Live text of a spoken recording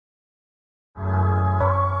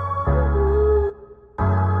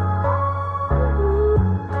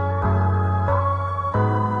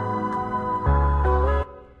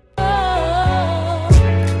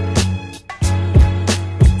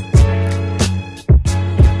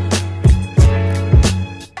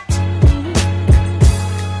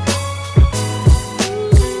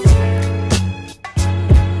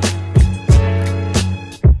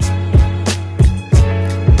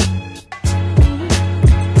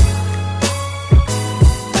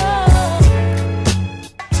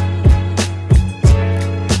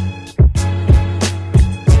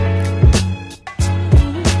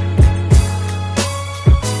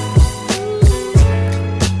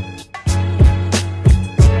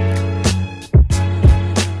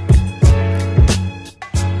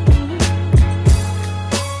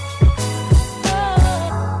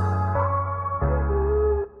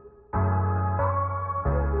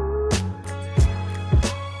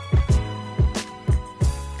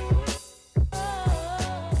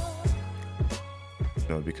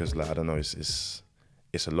because like I don't know, it's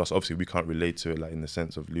a loss. Obviously, we can't relate to it like in the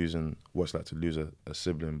sense of losing what it's like to lose a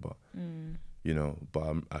sibling, but you know,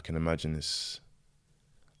 but I can imagine it's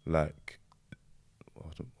like,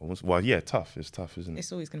 well, yeah, tough. It's tough, isn't it?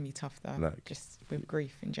 It's always going to be tough, though. Like, just with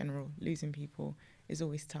grief in general, losing people is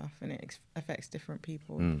always tough, and it affects different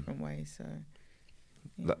people in different ways. So,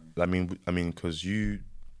 yeah. I mean, because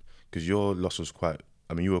your loss was quite.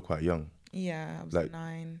 I mean, you were quite young. Yeah, I was like,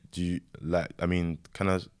 9. Do you like? I mean, kind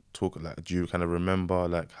of talk like. Do you kind of remember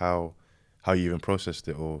like how you even processed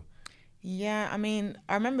it, or? Yeah, I mean,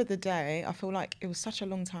 I remember the day. I feel like it was such a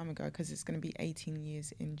long time ago because it's going to be 18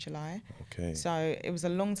 years in July. Okay. So it was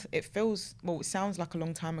it feels, well, it sounds like a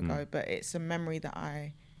long time ago, but it's a memory that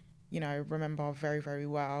I, remember very, very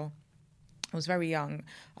well. I was very young.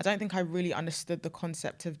 I don't think I really understood the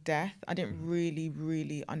concept of death. I didn't really,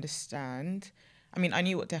 really understand. I mean, I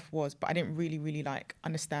knew what death was, but I didn't really, really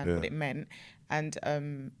understand what it meant. And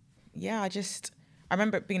I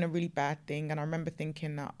remember it being a really bad thing, and I remember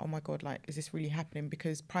thinking that, oh my God, like, is this really happening?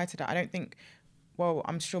 Because prior to that, I don't think, well,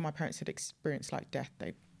 I'm sure my parents had experienced like death.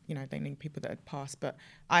 They knew people that had passed, but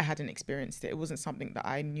I hadn't experienced it. It wasn't something that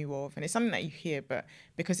I knew of. And it's something that you hear, but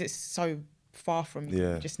because it's so far from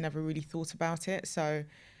you, you just never really thought about it. So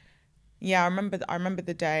yeah, I remember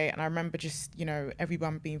the day, and I remember just,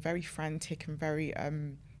 everyone being very frantic and very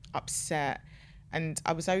upset. And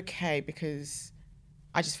I was okay because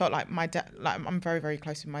I just felt like my dad, like I'm very, very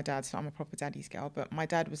close with my dad, so I'm a proper daddy's girl. But my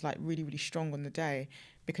dad was like really, really strong on the day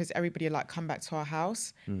because everybody had like come back to our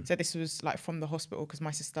house. So this was like from the hospital because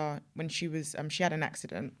my sister, when she was, she had an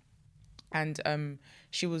accident, and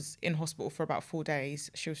she was in hospital for about 4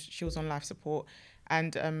 days. She was on life support,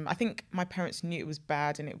 and I think my parents knew it was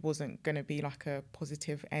bad and it wasn't going to be like a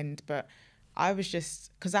positive end. But I was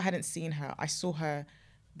just, because I hadn't seen her, I saw her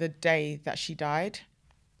the day that she died.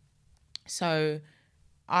 So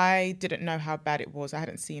I didn't know how bad it was. I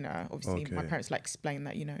hadn't seen her. Obviously, my parents explained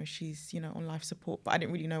that, she's, on life support, but I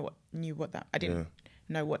didn't really know I didn't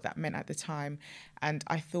know what that meant at the time. And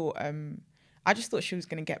I thought, I just thought she was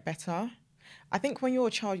going to get better. I think when you're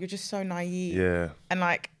a child, you're just so naive. Yeah. And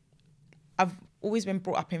I've always been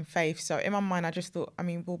brought up in faith. So in my mind, I just thought,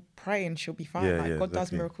 we'll pray and she'll be fine. God exactly.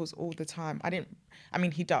 does miracles all the time.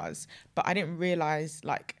 He does, but I didn't realize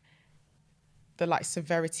the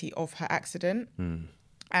severity of her accident.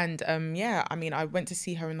 And I went to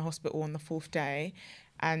see her in the hospital on the 4th day,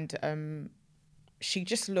 and she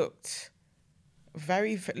just looked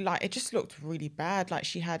it just looked really bad.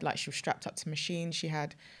 She was strapped up to machines. She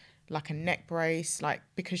had a neck brace,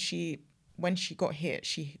 because when she got hit,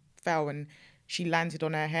 she fell and she landed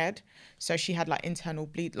on her head. So she had internal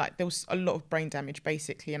bleed. There was a lot of brain damage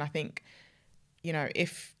basically. And I think,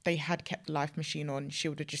 if they had kept the life machine on, she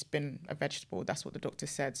would have just been a vegetable. That's what the doctor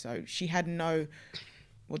said. So she had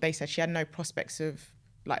they said she had no prospects of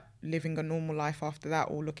living a normal life after that,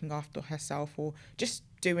 or looking after herself, or just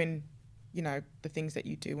doing, the things that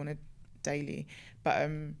you do on a daily. But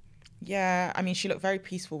she looked very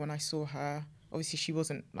peaceful when I saw her. Obviously she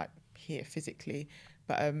wasn't here physically,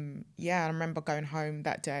 but I remember going home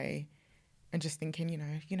that day and just thinking,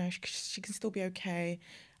 she can still be okay.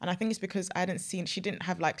 And I think it's because she didn't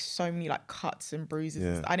have so many cuts and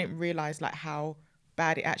bruises. Yeah. I didn't realize how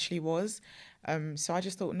bad it actually was. So I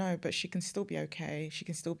just thought, no, but she can still be okay. She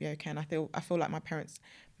can still be okay. And I feel like my parents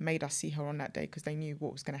made us see her on that day because they knew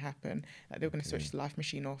what was going to happen, that they were going to switch the life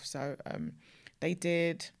machine off. So they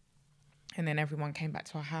did. And then everyone came back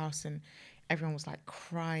to our house and everyone was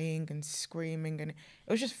crying and screaming. And it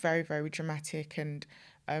was just very, very dramatic. And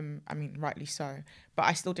rightly so. But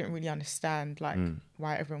I still didn't really understand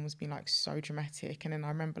why everyone was being so dramatic. And then I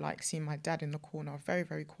remember seeing my dad in the corner, very,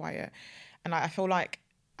 very quiet. And I feel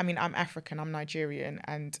I'm African, I'm Nigerian,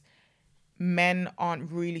 and men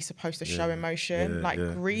aren't really supposed to show emotion,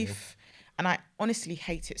 grief. Yeah. And I honestly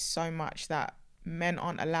hate it so much that men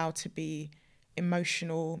aren't allowed to be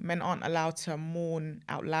emotional. Men aren't allowed to mourn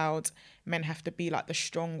out loud. Men have to be the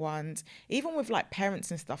strong ones. Even with parents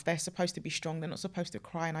and stuff, they're supposed to be strong. They're not supposed to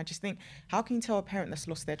cry. And I just think, how can you tell a parent that's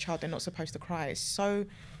lost their child they're not supposed to cry? It's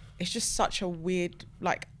just such a weird,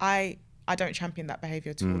 I don't champion that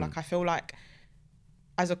behavior at all. I feel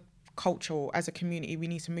as a culture or as a community, we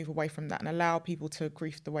need to move away from that and allow people to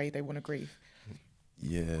grieve the way they want to grieve.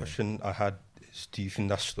 Yeah. Question I had is, do you think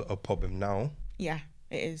that's a problem now? Yeah,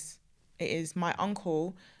 it is. It is. My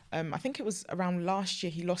uncle, I think it was around last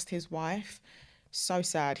year, he lost his wife So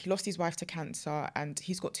sad. He lost his wife to cancer and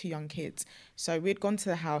he's got 2 young kids. So we'd gone to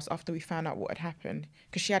the house after we found out what had happened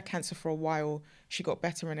because she had cancer for a while. She got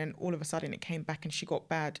better and then all of a sudden it came back and she got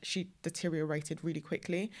bad. She deteriorated really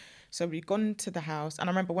quickly. So we'd gone to the house and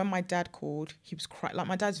I remember when my dad called, he was crying. Like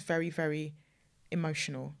my dad's very, very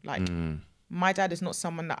emotional. Like my dad is not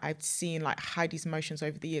someone that I've seen like hide his emotions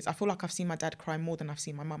over the years. I feel like I've seen my dad cry more than I've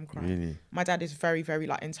seen my mum cry. Really? My dad is very, very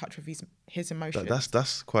like in touch with his emotions.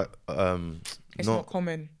 That's quite It's not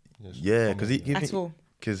common. Yeah, because at all.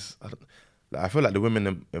 Because I feel like the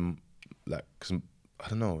women like, cause I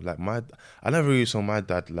don't know, like I never really saw my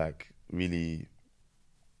dad like really.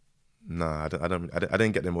 Nah, I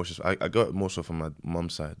didn't get the emotions. I got it more so from my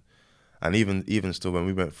mum's side, and even still when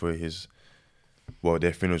we went for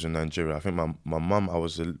their funerals in Nigeria, I think my mum, I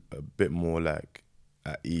was a bit more like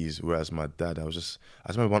at ease, whereas my dad, I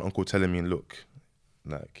remember one uncle telling me, look,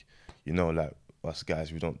 like, you know, like us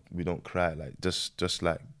guys, we don't cry, like just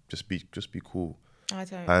be cool. I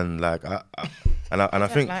don't. And like I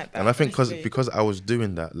think because I was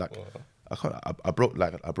doing that, like I broke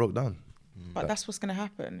down. But that's what's gonna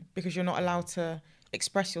happen because you're not allowed to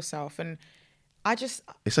express yourself, and I just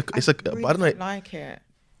really I don't like it.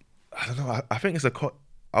 I don't know. I think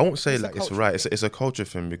I won't say like it's right. It's a culture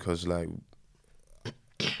thing because like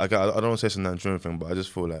I don't want to say it's a Nigerian thing, but I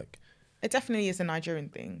just feel like it definitely is a Nigerian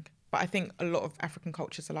thing. But I think a lot of African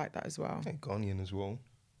cultures are like that as well. I think Ghanaian as well.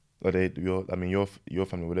 Are they? Your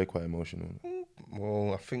family, were they quite emotional?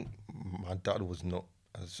 Well, I think my dad was not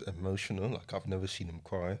as emotional. Like I've never seen him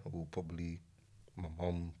cry, or probably my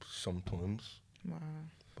mum sometimes. Wow.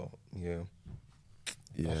 But yeah.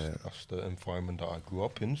 Yeah, that's the environment that I grew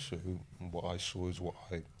up in. So what I saw is what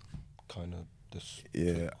I kind of just.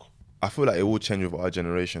 Yeah, I feel like it will change with our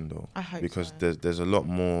generation though. I hope because so. there's a lot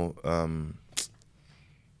more.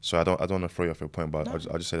 So I don't want to throw you off your point, but No.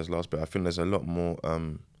 I'll just say this last bit. I think there's a lot more.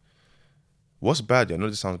 What's bad? Yeah, I know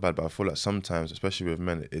this sounds bad, but I feel like sometimes, especially with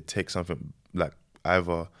men, it takes something like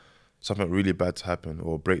either something really bad to happen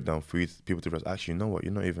or a breakdown for people to realize. Actually, you know what?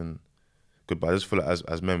 You're not even. Good, but I just feel like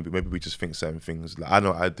as men, maybe we just think certain things. Like I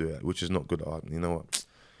know I do it, which is not good art. You know what?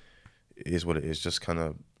 It is what it is. Just kind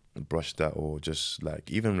of brush that, or just like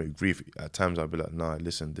even with grief. At times I'll be like, nah,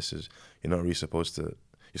 listen, you're not really supposed to.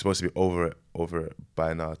 You're supposed to be over it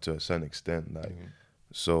by now to a certain extent. Like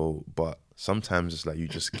so, but sometimes it's like you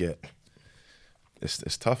just get.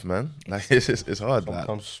 It's tough, man. Like it's hard.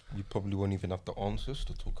 Sometimes you probably won't even have the answers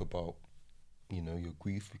to talk about. You know, your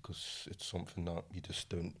grief because it's something that you just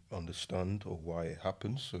don't understand or why it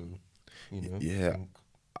happens. So, you know, yeah,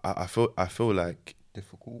 I feel like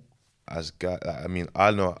difficult. As guy, I mean, I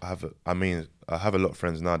have a lot of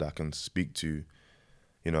friends now that I can speak to,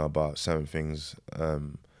 you know, about certain things.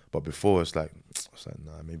 But before it's like,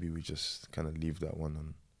 nah, maybe we just kind of leave that one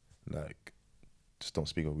and like just don't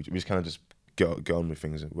speak. We just kind of just get on with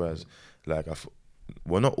things. Whereas, like,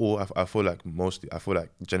 not all. I feel like mostly. I feel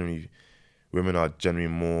like generally. Women are generally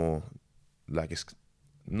more like it's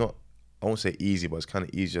not. I won't say easy, but it's kind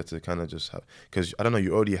of easier to kind of just have because I don't know.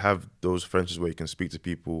 You already have those friendships where you can speak to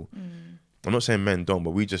people. I'm not saying men don't, but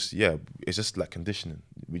we just it's just like conditioning.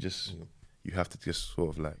 We just you have to just sort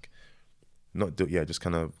of like not do just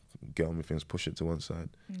kind of get on with things, push it to one side,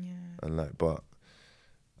 and like. But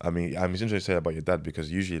I mean, it's interesting to say about your dad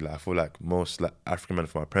because usually, like, I feel like most like African men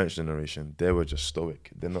from my parents' generation, they were just stoic.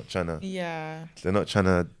 They're not trying to. Yeah. They're not trying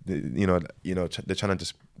to, they're trying to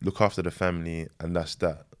just look after the family, and that's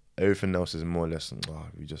that. Everything else is more or less,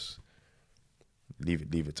 we just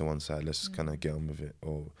leave it to one side. Let's kind of get on with it,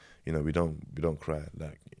 or we don't cry,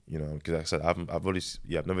 like because like I said, I've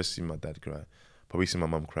never seen my dad cry. Probably seen my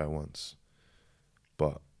mum cry once,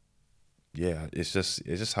 but. Yeah, it's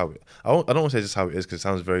just how it. I don't want to say just how it is because it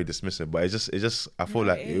sounds very dismissive, but it's just. I feel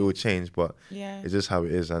like it will change, but it's just how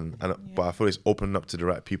it is, but I feel it's opening up to the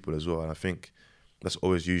right people as well, and I think that's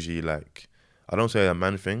always usually like I don't say a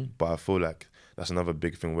man thing, but I feel like that's another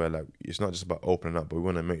big thing where like it's not just about opening up, but we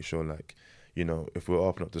want to make sure like if we're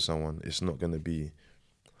opening up to someone, it's not gonna be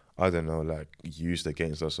I don't know like used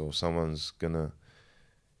against us or someone's gonna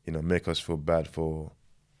make us feel bad for.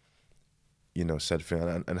 Said thing,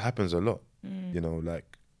 and it happens a lot.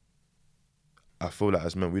 Like I feel like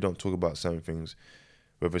as men, we don't talk about certain things,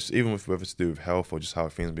 whether it's to do with health or just how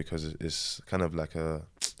things, because it's kind of like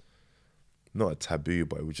not a taboo,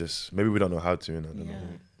 but we just maybe we don't know how to, and I don't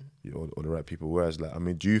know, or the right people. Whereas, like, I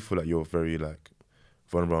mean, do you feel like you're very like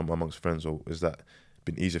vulnerable amongst friends, or is that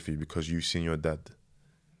been easier for you because you've seen your dad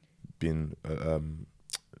being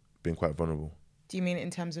quite vulnerable? Do you mean in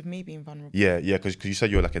terms of me being vulnerable? Yeah, because you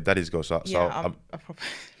said you're like a daddy's girl, so I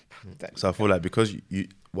feel like because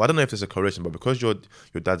well, I don't know if there's a correlation, but because your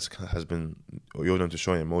dad's has been, or you're known to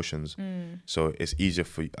showing emotions, so it's easier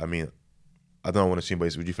for you. I mean, I don't want to assume,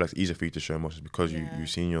 but would you feel like it's easier for you to show emotions because you've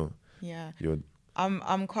seen your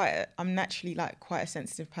I'm naturally like quite a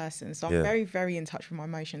sensitive person, so I'm Yeah. very, very in touch with my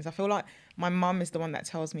emotions. I feel like my mum is the one that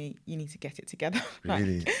tells me you need to get it together. Like,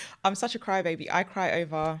 Really? I'm such a crybaby. I cry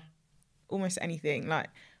over almost anything. Like,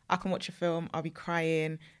 I can watch a film, I'll be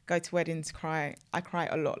crying. Go to weddings, cry. I cry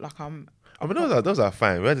a lot. Like, I mean, those are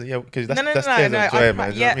fine. Yeah, because that's tears of joy, I man. cry,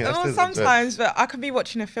 Do you know what I mean? That's well, tears of joy. sometimes, but I could be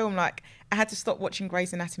watching a film. Like, I had to stop watching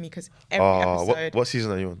Grey's Anatomy because every Oh, episode. what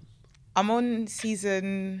season are you on? I'm on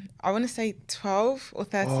season, I want to say 12 or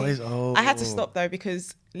 13. Oh, I had to stop though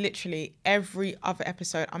because literally every other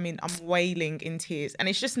episode, I mean, I'm wailing in tears, and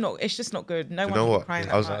it's just not good. No You one know can be what? crying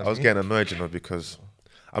I was that I much. was getting annoyed, you know, because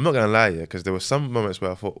I'm not gonna lie, yeah, because there were some moments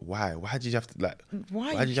where I thought, why did you have to like?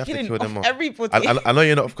 Why Why are did you you have to killing kill them off off? everybody? I know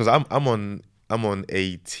you're not, because I'm on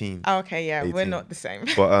 18. Oh, okay, yeah, we're 18. not the same.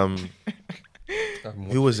 But I'm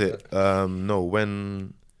who was watching it? No,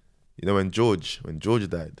 when George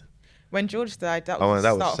died. When George died, that Oh, was that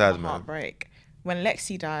the was start sad, of my man. heartbreak. When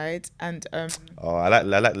Lexi died, and Oh, I like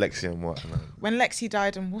Lexi and what, man. when Lexi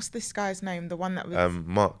died, and what's this guy's name? The one that was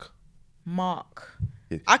Mark. Mark.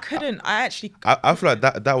 Yeah. I couldn't. I actually. I feel like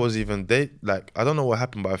that was even I don't know what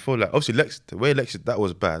happened, but I feel like obviously the way Lexi, that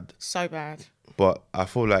was bad, So bad. but I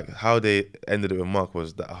feel like how they ended it with Mark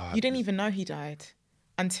was that You didn't even know he died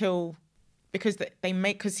until because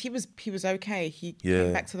because he was okay. He Yeah.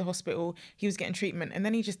 came back to the hospital. He was getting treatment, and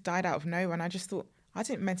then he just died out of nowhere. And I just thought I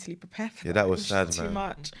didn't mentally prepare for Yeah, that. that was It sad, just man. Too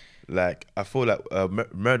much. Like I feel like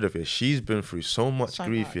Meredith, yeah, she's been through so much So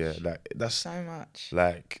grief, much. yeah. Like that's So much.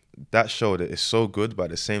 like that show that is so good, but at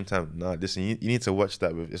the same time, nah. Listen, you need to watch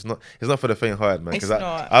that. It's not for the faint-hearted, man. It's Because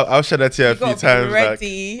not. I'll shed that tear a You few got to times. be Like,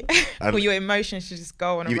 ready for your emotions to just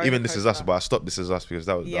go on. even This Is Us, but I stopped This Is Us because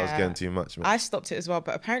that was Yeah. getting too much, man. I stopped it as well,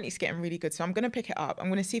 but apparently it's getting really good. So I'm gonna pick it up. I'm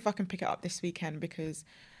gonna see if I can pick it up this weekend because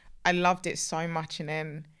I loved it so much, and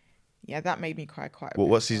then that made me cry quite a bit.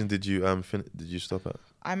 What season did you did you stop at?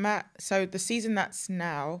 I'm at the season that's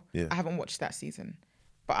now. Yeah. I haven't watched that season,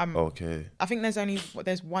 but Okay. I think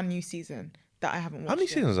there's one new season that I haven't watched. How many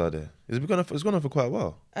yet. seasons are there? It's gone on for quite a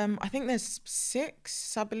while. I think there's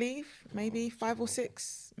 6, I believe, maybe 5 or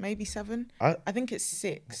 6, maybe 7. I think it's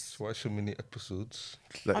 6. That's why so many episodes.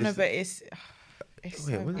 like, I know, it's- but it's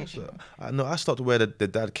wait, so when is emotional. that? I stopped where the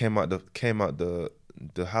dad came out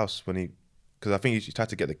the house when because I think he tried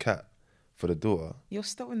to get the cat for the daughter. You're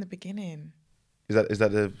still in the beginning. Is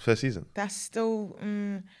that the first season? That's still,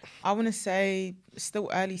 I want to say, still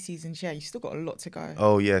early seasons. Yeah, you still got a lot to go.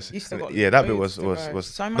 Oh yes, You still got that bit loads was to go.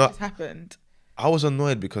 so much no, has happened. I was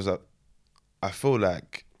annoyed because I feel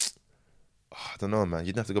like I don't know, man.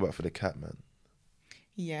 You'd have to go back for the cat, man.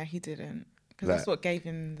 Yeah, he didn't, because Like- that's what gave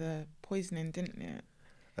him the poisoning, didn't it?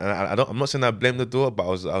 And I'm not saying I blame the daughter, but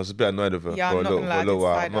I was a bit annoyed with her Yeah, for I'm a not little, gonna lie, I did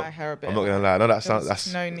while. side-eye her a bit. I'm not gonna lie. I know that There sounds was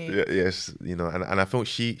that's no need. Yes, and I felt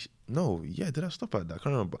did I stop at that? I can't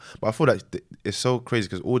remember. But I feel like it's so crazy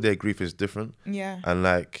because all their grief is different, Yeah. and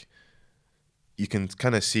like you can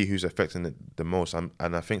kind of see who's affecting it the most. And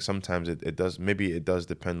I think sometimes it does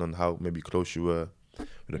depend on how maybe close you were with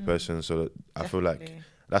the person. So that I feel like Definitely.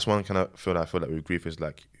 that's one kind of feel. I feel like with grief is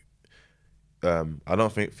like. I don't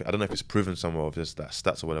know if it's proven somewhere of just that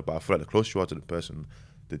stats or whatever, but I feel like the closer you are to the person,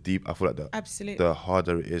 the deep. I feel like Absolutely. the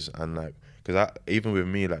harder it is, and like because even with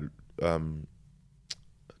me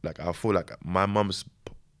like I feel like my mum's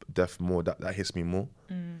death more that hits me more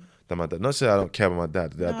than my dad. Not saying I don't care about my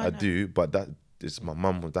dad, No, I no. do, but that is my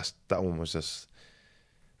mum. That one was just.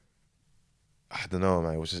 I don't know,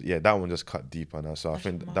 man. It was just that one just cut deeper now. So That's I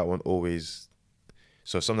think your mum. that one always.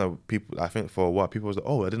 So sometimes I think for a while, people was like,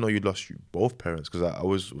 "Oh, I didn't know you lost both parents," because I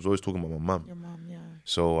was always talking about my mum. Your mum, yeah.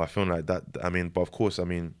 So I feel like that. I mean, but of course, I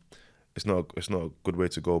mean, it's not a good way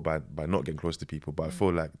to go by not getting close to people. But I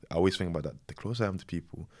feel like I always think about that. The closer I am to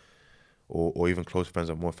people, or even close friends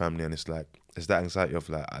or more family, and it's that anxiety of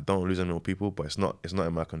like I don't lose any more people, but it's not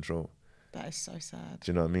in my control. That is so sad.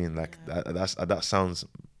 Do you know what I mean? Like that sounds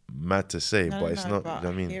mad to say, but it's not. But Do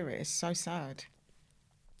you know what I mean? hear it. It's so sad.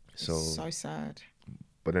 So It's so sad.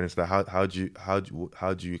 But then it's like how do you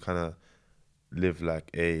kind of live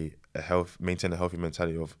like maintain a healthy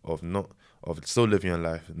mentality of still living your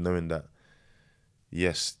life knowing that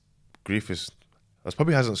yes, grief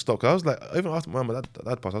probably hasn't stopped. 'Cause I was like, even after my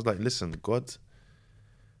dad passed, I was like, listen, God,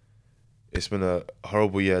 it's been a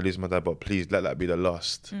horrible year losing my dad, but please let that be the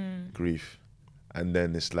last grief. And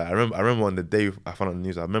then it's like I remember on the day I found out the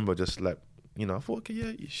news, I remember just like I thought, okay,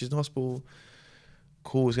 yeah, she's in hospital,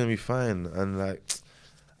 cool, it's gonna be fine, and like.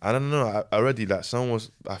 I don't know. I already like someone was.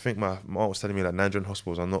 I think my mom was telling me like Nigerian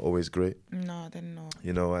hospitals are not always great. No, they're not.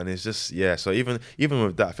 You know, and it's just yeah. So even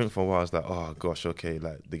with that, I think for a while I was like, oh gosh, okay,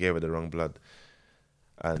 like they gave her the wrong blood,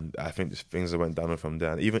 and I think things went down from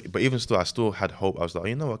there. And even still, I still had hope. I was like,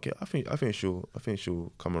 you know, okay, I think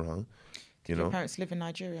she'll come around. Did your parents live in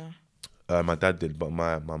Nigeria? My dad did, but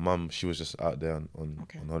my mum, she was just out there on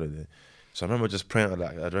holiday. So I remember just praying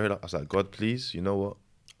like I was like, God, please, you know what?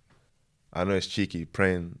 I know it's cheeky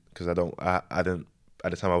praying because I didn't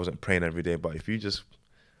at the time I wasn't praying every day, but if you just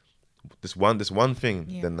this one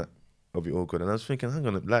thing, then that'll be all good. And I was thinking, hang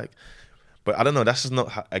on, like, but I don't know. That's just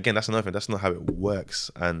not that's another thing. That's not how it works.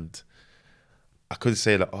 And I could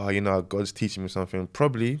say like, oh, you know, God's teaching me something.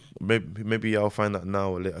 Probably, maybe I'll find out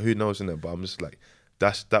now or later. Who knows, innit? But I'm just like,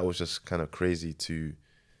 that was just kind of crazy to.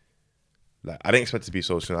 Like, I didn't expect it to be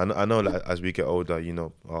so soon. I know like as we get older, you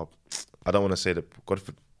know, I don't want to say that God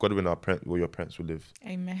willing where your parents will live.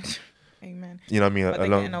 Amen. Amen. You know what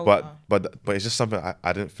I mean? But it's just something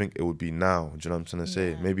I didn't think it would be now. Do you know what I'm trying to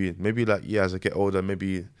say? Maybe like as I get older,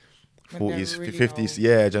 maybe 40s, really 50s. Old.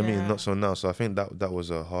 Yeah, do you know what I mean? Not so now. So I think that was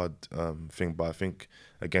a hard thing. But I think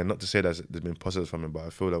again, not to say that there's been positives from it, but I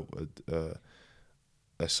feel that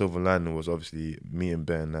a silver lining was obviously me and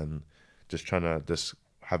Ben and just trying to just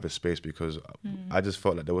have a space because I just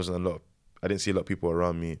felt like there wasn't I didn't see a lot of people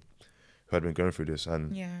around me who had been going through this,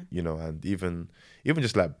 and you know, and even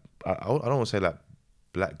just like I don't want to say like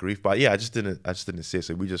black grief, but yeah, I just didn't see it.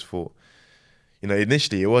 So we just thought, you know,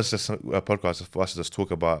 initially it was just a podcast for us to just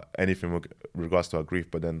talk about anything with regards to our grief,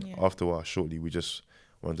 but then after a while, shortly, we just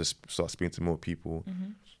wanted to start speaking to more people,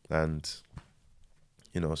 and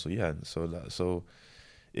you know, so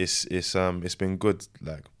it's been good,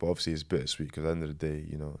 like, but obviously it's bittersweet because at the end of the day,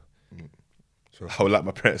 you know. So I would like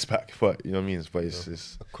my parents back, but you know what I mean. But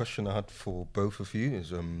it's a question I had for both of you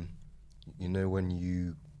is, you know, when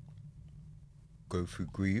you go through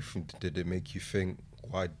grief, did it make you think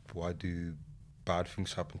why do bad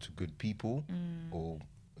things happen to good people, or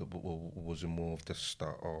was it more of the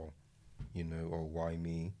start, or you know, or why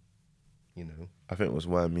me, you know? I think it was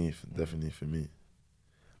why me, definitely for me,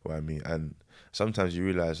 why me, and sometimes you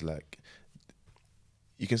realize like.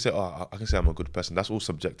 You can say, oh, I can say I'm a good person. That's all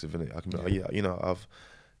subjective, isn't it? I can be like, yeah, you know, I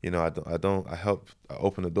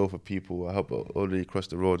open the door for people. I help already cross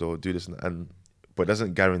the road or do this, but it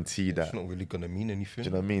doesn't guarantee that. It's not really gonna mean anything. Do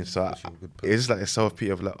you know what I mean? So it's just like a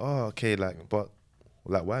self-pity of like, oh, okay, like, but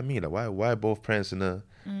like, why me? Like, why both parents in a,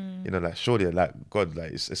 you know, like, surely, like, God,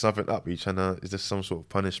 like, it's something up. Is this some sort of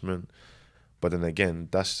punishment? But then again,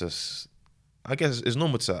 that's just. I guess it's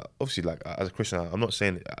normal to, obviously, like, as a Christian, I'm not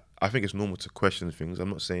saying, I think it's normal to question things.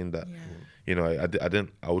 I'm not saying that, you know,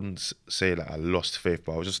 I wouldn't say like I lost faith,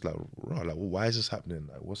 but I was just like, right, like, well, why is this happening?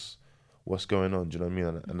 Like, what's going on? Do you know what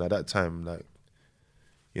I mean? And at that time, like,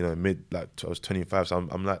 you know, I was 25, so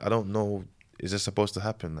I'm like, I don't know, is this supposed to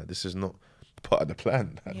happen? Like, this is not part of the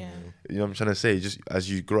plan. Like, you know what I'm trying to say? Just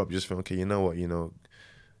as you grow up, you just think, okay, you know what, you know,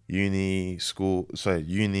 uni,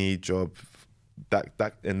 job,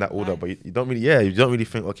 that in that order, but you don't really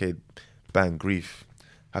think, okay, bang, grief,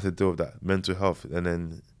 have to deal with that, mental health, and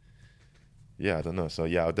then I don't know. So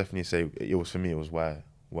I'll definitely say it was for me. It was why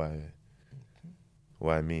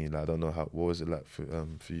me? Like, I don't know what was it like for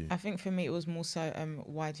you? I think for me it was more so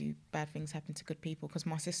why do bad things happen to good people? Because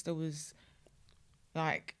my sister was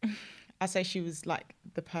like, I say she was like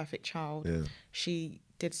the perfect child. Yeah. She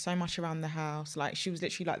did so much around the house. Like, she was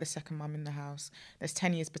literally like the second mum in the house. There's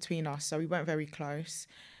 10 years between us, so we weren't very close.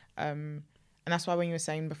 And that's why when you were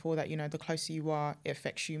saying before that, you know, the closer you are, it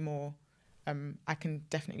affects you more. I can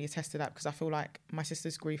definitely attest to that because I feel like my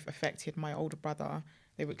sister's grief affected my older brother.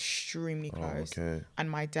 They were extremely close.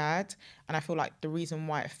 And my dad. And I feel like the reason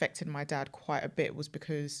why it affected my dad quite a bit was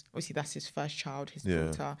because, obviously, that's his first child, his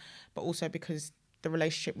daughter, but also because the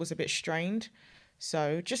relationship was a bit strained.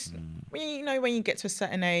 So just, when you get to a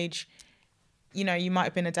certain age, you know, you might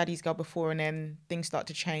have been a daddy's girl before and then things start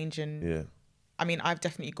to change. And I mean, I've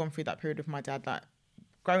definitely gone through that period with my dad. Like,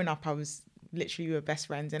 growing up, I was literally, we were best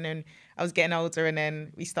friends. And then I was getting older and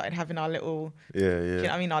then we started having our little, you know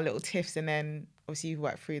what I mean, our little tiffs. And then obviously we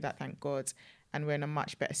worked through that, thank God. And we're in a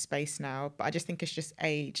much better space now. But I just think it's just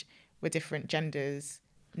age. We're different genders.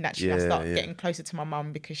 Naturally, I start getting closer to my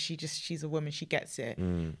mum because she's a woman, she gets it.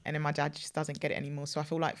 And then my dad just doesn't get it anymore. So I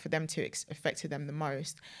feel like for them to affected them the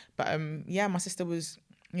most. But my sister was,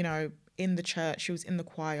 you know, in the church. She was in the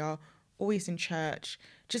choir, always in church.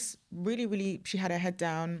 Just really, really, she had her head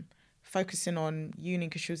down, focusing on uni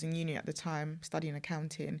because she was in uni at the time, studying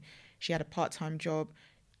accounting. She had a part-time job.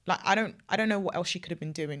 Like, I don't know what else she could have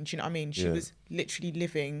been doing. Do you know what I mean? She was literally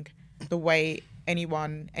living the way any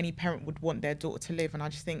parent would want their daughter to live. And I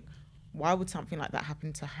just think, why would something like that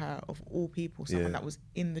happen to her, of all people? Someone that was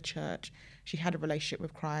in the church, she had a relationship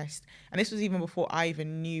with Christ, and this was even before I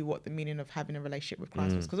even knew what the meaning of having a relationship with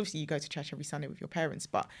Christ was, because obviously you go to church every Sunday with your parents,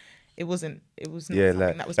 but it wasn't something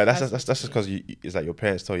that was that's just because it's like your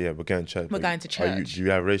parents told you, we're going to church. We're going to church. Do you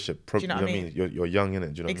have a relationship? Do you know what I mean? You're young,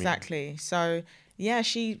 innit? Do you know exactly. what I mean? So yeah,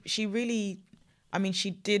 she really, I mean,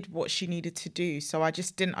 she did what she needed to do. So I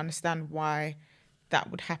just didn't understand why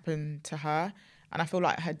that would happen to her. And I feel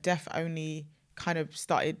like her death only kind of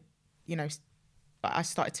started, I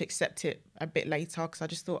started to accept it a bit later, because I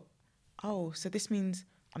just thought, oh, so this means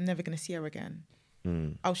I'm never going to see her again.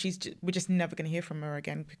 Oh, we're just never going to hear from her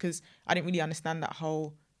again, because I didn't really understand that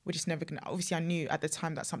whole, we're just never going to, obviously I knew at the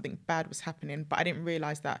time that something bad was happening, but I didn't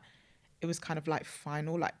realize that it was kind of like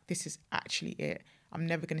final, like this is actually it. I'm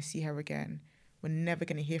never going to see her again. We're never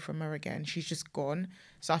going to hear from her again. She's just gone.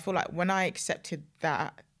 So I feel like when I accepted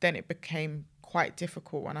that, then it became quite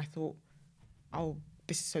difficult, and I thought, oh,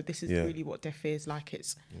 this is really what death is. Like,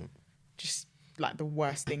 it's just like the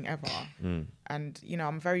worst thing ever. And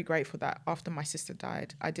I'm very grateful that after my sister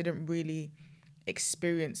died, I didn't really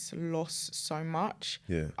experience loss so much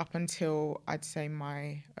up until I'd say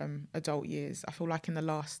my adult years. I feel like in the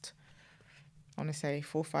last, I want to say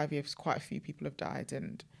 4 or 5 years, quite a few people have died,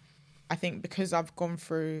 and I think because I've gone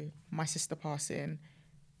through my sister passing,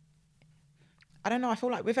 I don't know, I feel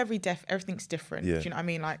like with every death, everything's different. Do you know what I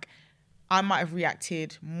mean? Like, I might have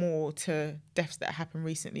reacted more to deaths that happened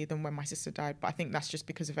recently than when my sister died, but I think that's just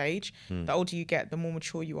because of age. The older you get, the more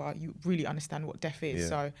mature you are, you really understand what death is.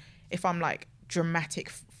 So if I'm like dramatic,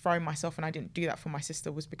 throwing myself, and I didn't do that for my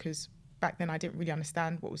sister, was because back then I didn't really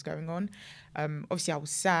understand what was going on. Obviously I was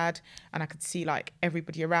sad, and I could see like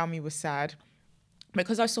everybody around me was sad.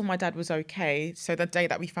 Because I saw my dad was okay, so the day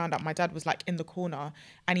that we found out, my dad was like in the corner,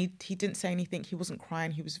 and he didn't say anything. He wasn't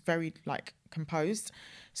crying. He was very like composed.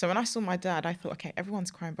 So when I saw my dad, I thought, okay, everyone's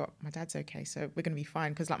crying, but my dad's okay, so we're gonna be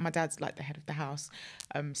fine. Because like my dad's like the head of the house.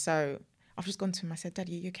 So I've just gone to him. I said,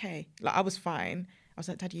 "Daddy, are you okay?" Like, I was fine. I was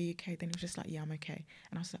like, "Daddy, are you okay?" Then he was just like, "Yeah, I'm okay."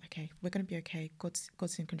 And I was like, "Okay, we're gonna be okay. God's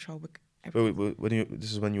in control."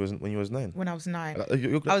 This is when you was 9. When I was 9,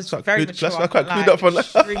 I was very mature. That's quite clued up on that.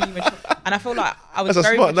 Extremely mature. And I feel like I was that's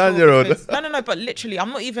very a smart mature 9-year-old. because, no, but literally,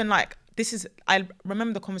 I'm not even like, I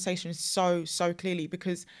remember the conversation so clearly,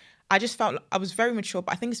 because I just felt like I was very mature,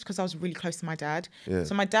 but I think it's because I was really close to my dad. Yeah.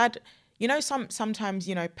 So my dad, sometimes,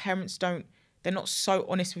 parents they're not so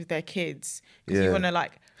honest with their kids, because you want to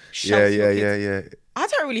like shelter your kids. I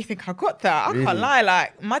don't really think I got that. I can't lie.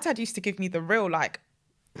 Like, my dad used to give me the real, like,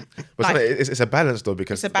 but like, it's a balance though,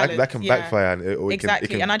 because that can backfire, and it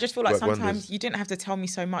can and I just feel like sometimes wonders. You didn't have to tell me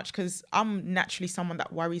so much, because I'm naturally someone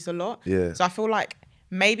that worries a lot. So I feel like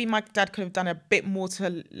maybe my dad could have done a bit more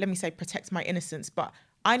to, let me say, protect my innocence, but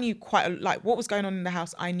I knew like what was going on in the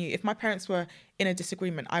house. I knew if my parents were in a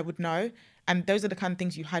disagreement, I would know. And those are the kind of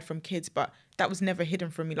things you hide from kids, but that was never hidden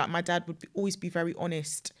from me. Like, my dad would always be very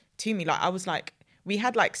honest to me. Like, I was like, we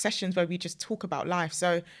had like sessions where we just talk about life.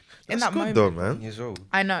 So in that moment, though, man. Years old.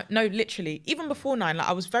 I know, no, literally, even before 9, like,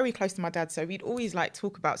 I was very close to my dad, so we'd always like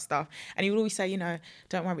talk about stuff, and he would always say,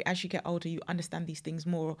 don't worry, as you get older, you understand these things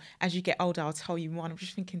more. As you get older, I'll tell you more. And I'm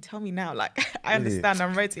just thinking, tell me now, like, I understand,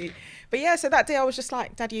 I'm ready. But yeah, so that day I was just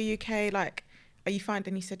like, Daddy, are you okay? Like, are you fine?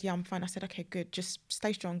 Then he said, yeah, I'm fine. I said, okay, good, just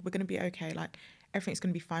stay strong. We're gonna be okay. Like, everything's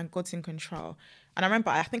gonna be fine. God's in control. And I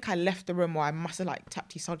remember, I think I left the room, or I must have like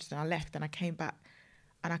tapped his shoulders, and I left, and I came back.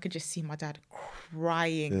 And I could just see my dad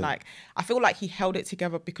crying. Like, I feel like he held it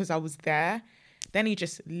together because I was there. Then he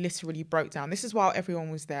just literally broke down. This is while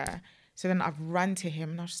everyone was there. So then I've ran to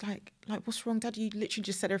him, and I was just like, what's wrong, Dad? You literally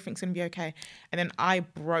just said everything's going to be okay. And then I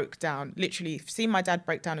broke down. Literally, seeing my dad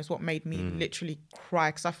break down is what made me literally cry.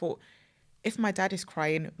 Because I thought, if my dad is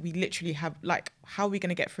crying, we literally have, like, how are we going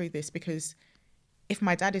to get through this? Because if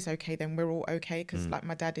my dad is okay, then we're all okay. Because, like,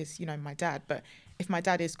 my dad is, my dad. But if my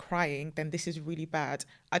dad is crying, then this is really bad.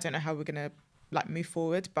 I don't know how we're going to, like, move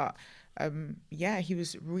forward. But, he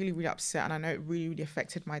was really, really upset. And I know it really, really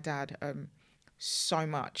affected my dad so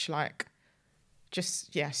much. Like,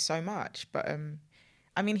 just, so much. But,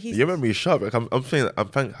 I mean, he's... Your memory is sharp. Like, I'm thinking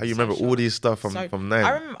how you remember all these stuff from 9.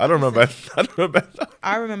 I don't remember.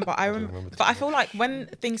 I remember. But I feel like when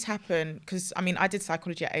things happen, because, I mean, I did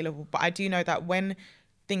psychology at A-level, but I do know that when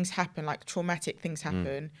things happen, like traumatic things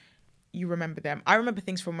happen, you remember them. I remember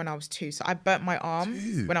things from when I was 2. So I burnt my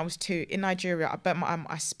arm when I was 2. In Nigeria, I burnt my arm.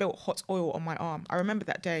 I spilt hot oil on my arm. I remember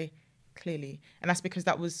that day clearly. And that's because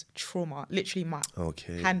that was trauma. Literally, my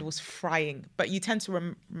hand was frying. But you tend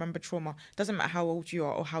to remember trauma. Doesn't matter how old you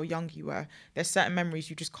are or how young you were. There's certain memories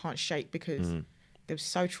you just can't shake because they were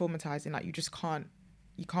so traumatizing. Like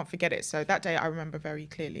you can't forget it. So that day I remember very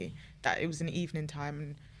clearly that it was an evening time,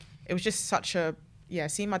 and it was just such a,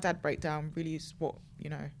 seeing my dad break down really is what,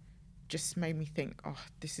 just made me think, oh,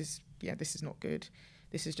 this is not good.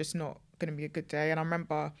 This is just not going to be a good day. And I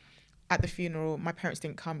remember at the funeral, my parents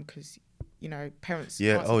didn't come because, parents.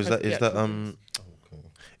 Yeah. aren't Oh, supposed to be at funerals. Okay.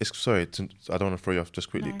 It's sorry. I don't want to throw you off just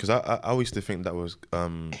quickly No. because I used to think that was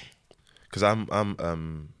because I'm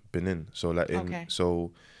Benin, so like Okay.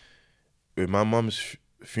 so with my mum's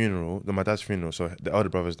funeral, my dad's funeral, so the elder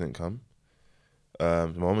brothers didn't come. My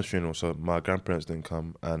mum's funeral, so my grandparents didn't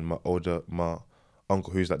come, and my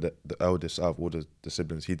uncle, who's like the eldest out of all the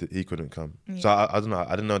siblings, he couldn't come. So I don't know.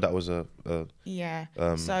 I didn't know that was a Yeah.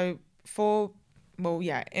 Um,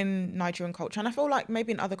 In Nigerian culture, and I feel like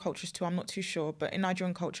maybe in other cultures too, I'm not too sure, but in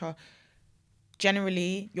Nigerian culture,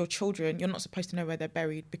 generally your children, you're not supposed to know where they're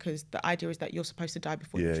buried because the idea is that you're supposed to die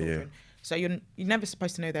before your Yeah, yeah. children. So you're never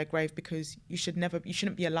supposed to know their grave because you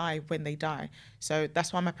shouldn't be alive when they die. So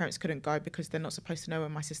that's why my parents couldn't go, because they're not supposed to know where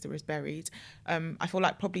my sister is buried. I feel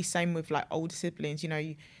like probably same with like older siblings.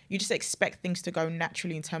 You just expect things to go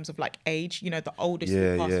naturally in terms of like age. The oldest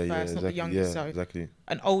will pass first, not exactly. the youngest. Yeah, So exactly.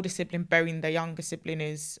 an older sibling burying their younger sibling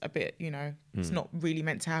is a bit, it's not really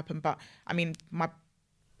meant to happen. But I mean,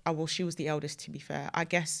 she was the eldest, to be fair. I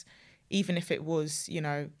guess even if it was,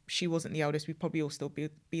 she wasn't the eldest, we'd probably all still be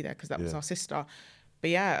there because that was our sister. But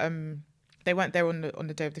yeah, they weren't there on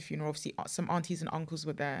the day of the funeral. Obviously, some aunties and uncles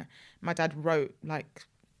were there. My dad wrote like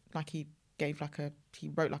he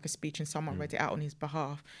wrote like a speech and someone read it out on his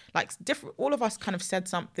behalf. Like different, all of us kind of said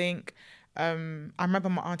something. I remember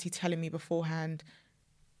my auntie telling me beforehand,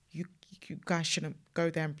 you guys shouldn't go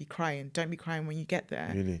there and be crying. Don't be crying when you get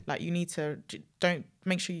there. Really? Like you need to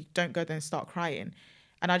make sure you don't go there and start crying.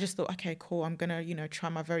 And I just thought, okay, cool. I'm gonna, try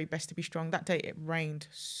my very best to be strong. That day it rained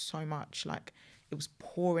so much, like it was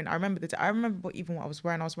pouring. I remember even what I was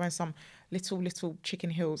wearing. I was wearing some little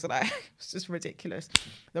chicken heels. Like it was just ridiculous.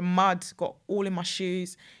 The mud got all in my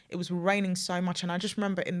shoes. It was raining so much, and I just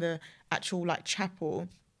remember in the actual like chapel.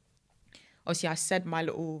 Obviously, I said I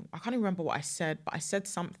can't even remember what I said, but I said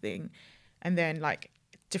something, and then like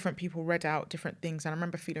different people read out different things, and I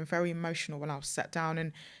remember feeling very emotional when I was sat down,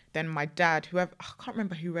 and then my dad, I can't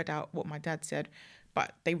remember who read out what my dad said,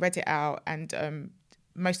 but they read it out, and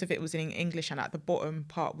most of it was in English, and at the bottom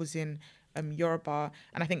part was in Yoruba,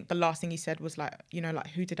 and I think the last thing he said was like, like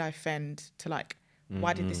who did I offend, to like,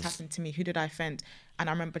 why did this happen to me? Who did I offend? And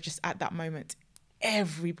I remember just at that moment,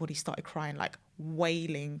 everybody started crying, like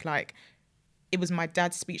wailing, like it was my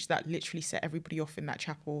dad's speech that literally set everybody off in that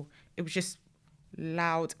chapel. It was just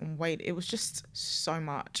loud and wailing. It was just so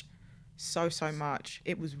much, so much.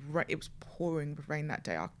 It was pouring with rain that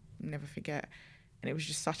day. I'll never forget. And it was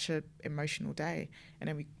just such an emotional day. And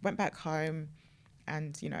then we went back home,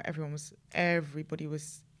 and everybody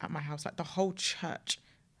was at my house, like the whole church.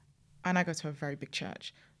 And I go to a very big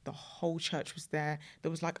church. The whole church was there. There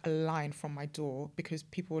was like a line from my door because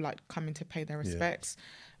people were like coming to pay their respects.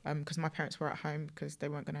 Because my parents were at home because they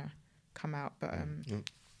weren't gonna come out. But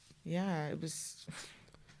it was.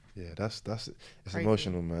 Yeah, that's it's crazy.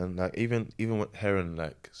 Emotional, man. Like even when hearing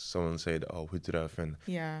like someone say that, oh, who did I offend?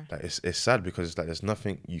 Yeah. Like it's sad because it's like there's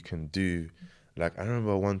nothing you can do. Like I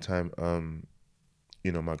remember one time,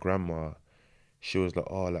 my grandma, she was like,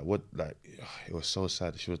 oh, like what, like it was so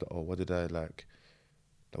sad. She was like, oh, what did I like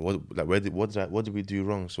what did we do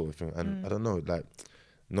wrong, sort of thing. And I don't know, like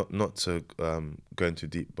not to go into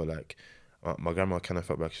deep, but like my grandma kind of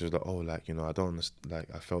felt like, she was like, oh, like I don't understand, like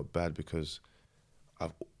I felt bad because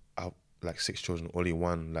I've like 6 children, only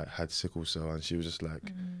one like had sickle cell, and she was just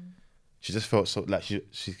like she just felt so like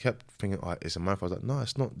she kept thinking, oh, it's a my fault. I was like, no,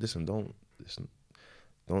 it's not. Listen,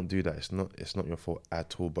 don't do that. It's not your fault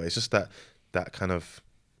at all. But it's just that kind of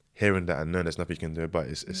hearing that and knowing there's nothing you can do about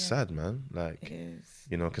it. It's sad, man. Like It is.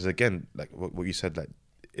 because again, like what you said, like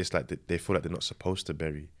it's like they feel like they're not supposed to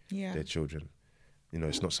bury their children.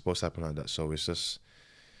 It's not supposed to happen like that. So it's just.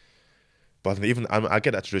 But even I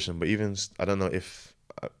get that tradition, but even I don't know if.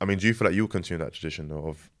 I mean, do you feel like you'll continue that tradition though,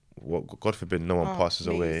 of what? God forbid no one passes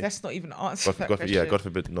please, away. Let's not even answer that question. Yeah, God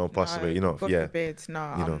forbid no one passes away. God forbid. No,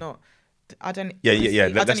 I'm not. I don't. Yeah.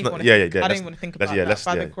 I don't Let's even not. want Yeah. I don't even want to think about that.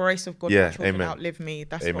 By the grace of God, my children outlive me.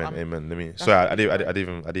 That's what I'm. Amen. Let me. Sorry, I didn't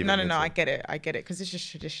even. No. I get it. Because it's just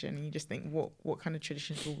tradition. And you just think, what kind of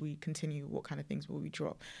traditions will we continue? What kind of things will we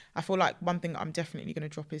drop? I feel like one thing I'm definitely going to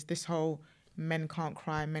drop is this whole men can't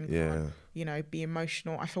cry, men can't, be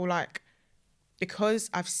emotional. I feel like because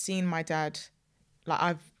I've seen my dad, like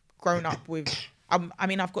I've grown up with. I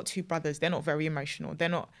mean, I've got 2 brothers. They're not very emotional. They're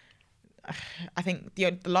not. I think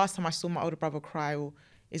the last time I saw my older brother cry, or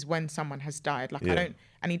is when someone has died. Like Yeah. I don't,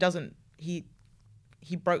 and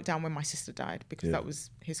he broke down when my sister died because Yeah. that was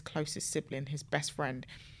his closest sibling, his best friend.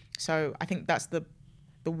 So I think that's the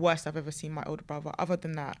worst I've ever seen my older brother. Other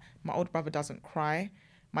than that, my older brother doesn't cry.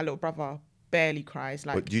 My little brother barely cries.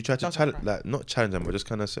 Like, But do you try to doesn't challenge, cry. like not challenge them, but just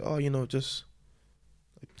kind of say, oh, you know, just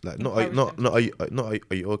like not Encourage them.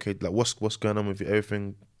 are you okay? Like what's going on with you?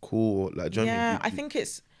 Everything cool? Or, like, do you know what I mean? Yeah,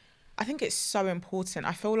 I think it's so important.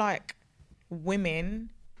 I feel like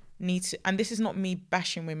women need to, and this is not me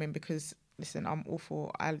bashing women because listen, I'm all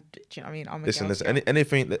for. Do you know what I mean? I'm a Listen, girl's listen. girl.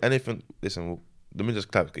 Anything. Listen. Let me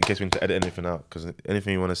just clap in case we need to edit anything out. Because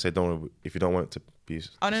anything you want to say, don't worry. If you don't want it to be.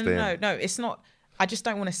 Oh no, stay no, in. no, no. It's not. I just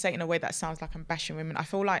don't want to say it in a way that sounds like I'm bashing women. I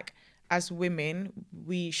feel like as women,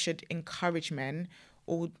 we should encourage men,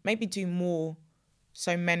 or maybe do more,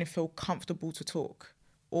 so men feel comfortable to talk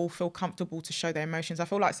or feel comfortable to show their emotions. I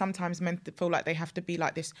feel like sometimes men feel like they have to be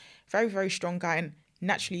like this very, very strong guy, and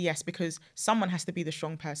naturally, yes, because someone has to be the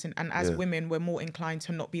strong person, and as Yeah. women, we're more inclined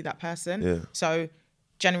to not be that person. Yeah. So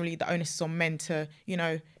generally, the onus is on men to, you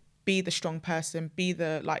know, be the strong person, be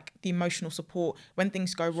the emotional support when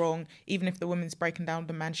things go wrong. Even if the woman's breaking down,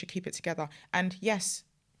 the man should keep it together. And yes,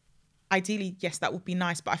 ideally, yes, that would be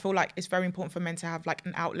nice. But I feel like it's very important for men to have like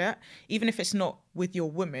an outlet, even if it's not with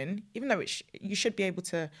your woman, even though you should be able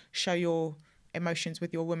to show your emotions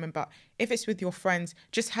with your woman. But if it's with your friends,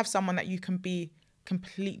 just have someone that you can be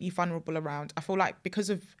completely vulnerable around. I feel like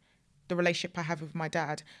because of the relationship I have with my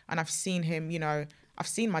dad, and I've seen him, you know, I've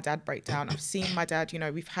seen my dad break down. I've seen my dad, you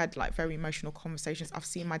know, we've had like very emotional conversations. I've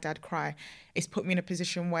seen my dad cry. It's put me in a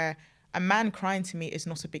position where a man crying to me is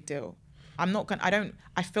not a big deal.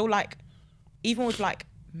 I feel like even with like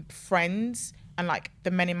friends and like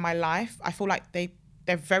the men in my life, I feel like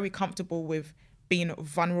they're very comfortable with being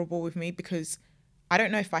vulnerable with me because I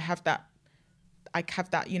don't know if I have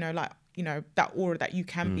that, you know, like, you know, that aura that you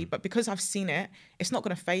can be, but because I've seen it, it's not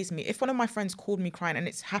going to faze me. If one of my friends called me crying, and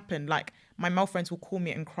it's happened, like my male friends will call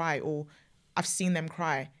me and cry, or I've seen them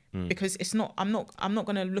cry, because I'm not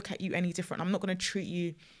going to look at you any different. I'm not going to treat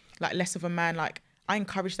you like less of a man. Like I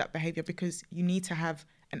encourage that behavior because you need to have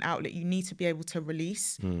an outlet. You need to be able to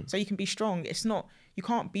release so you can be strong. You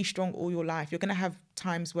can't be strong all your life. You're going to have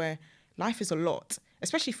times where life is a lot,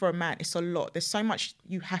 especially for a man. It's a lot. There's so much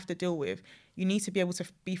you have to deal with. You need to be able to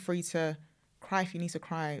be free to cry if you need to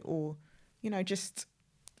cry, or, you know, just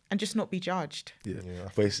not be judged. Yeah. Yeah,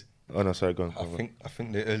 But oh no, sorry, go on. I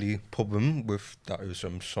think the early problem with that is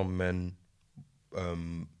some men,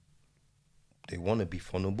 they want to be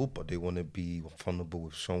vulnerable, but they want to be vulnerable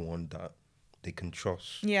with someone that they can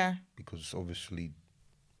trust. Yeah. Because obviously,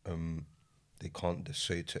 they can't just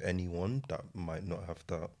say it to anyone that might not have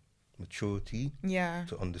that maturity Yeah.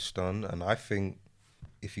 to understand. And I think,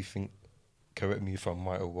 if you think, correct me if I'm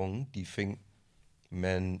right or wrong, do you think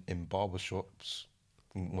men in barbershops,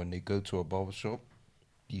 when they go to a barbershop,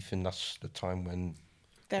 do you think that's the time when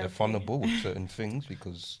they're Therapy. vulnerable with certain things?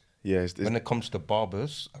 Because Yeah, when it comes to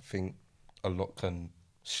barbers, I think a lot can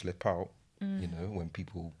slip out, you know, when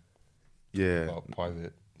people yeah. talk about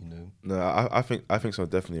private, you know. No, I think so,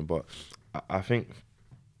 definitely. But I think,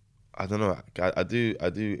 I don't know. I do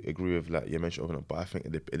agree with like you mentioned opening up, but I think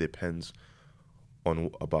it depends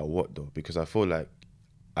on about what though, because I feel like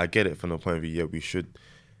I get it from the point of view, yeah, we should,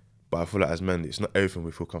 but I feel like as men, it's not everything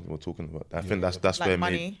we feel comfortable talking about. I think that's Like where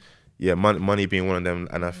money. money being one of them,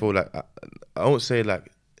 and I feel like I won't say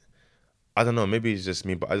like, I don't know, maybe it's just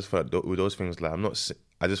me, but I just feel like with those things, like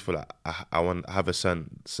I just feel like I want to have a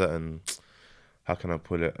certain, how can I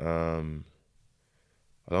put it? I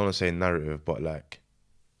don't want to say narrative, but like,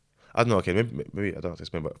 I don't know. Okay, maybe I don't have to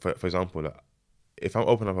explain, but for example, like, if I'm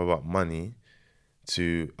open up about money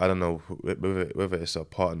to, I don't know, whether it's a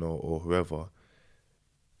partner or whoever,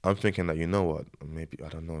 I'm thinking that, you know what, maybe, I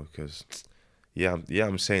don't know, because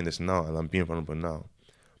I'm saying this now and I'm being vulnerable now,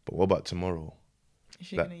 but what about tomorrow? Is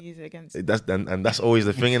she That- going to use it against you? That's and that's always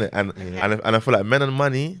the thing, innit? And I feel like men and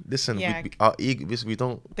money, listen, Yeah. our ego, we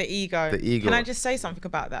don't. The ego. The ego. Can I just say something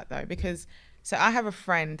about that though? Because so I have a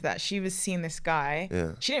friend that she was seeing this guy.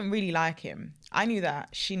 Yeah. She didn't really like him. I knew that.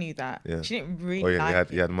 She knew that. Yeah. She didn't really Oh yeah, like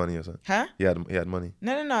he him. had money or something. Huh? He had money.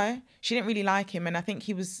 No. She didn't really like him, and I think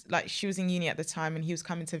he was like, she was in uni at the time, and he was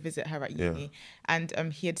coming to visit her at uni, and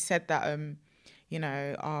he had said that you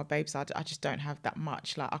know, oh babes, I just don't have that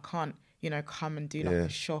much. Like I can't, you know, come and do like a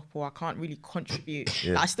shop, or I can't really contribute.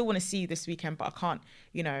 Yeah. Like, I still want to see you this weekend, but I can't,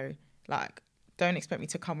 you know, like don't expect me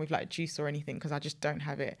to come with like juice or anything because I just don't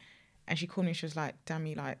have it. And she called me and she was like,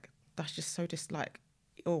 Dammy, like that's just so just like,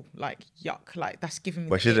 oh, like yuck, like that's giving me.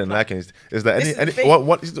 But the she ick, didn't like, like it. Is there This is the any thing.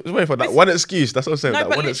 what? Just waiting for that one excuse. That's what I'm saying. no, That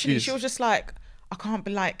but one literally, excuse. she was just like, I can't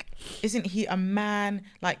be like, isn't he a man?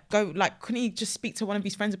 Like, couldn't he just speak to one of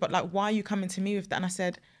his friends about like, why are you coming to me with that? And I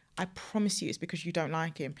said, I promise you it's because you don't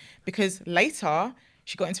like him. Because later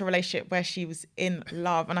she got into a relationship where she was in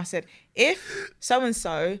love. And I said, if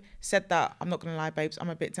so-and-so said that, I'm not going to lie, babes, I'm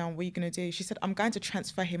a bit down, what are you going to do? She said, I'm going to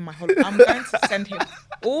transfer him I'm going to send him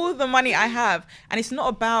all the money I have. And it's not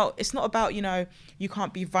about, you know, you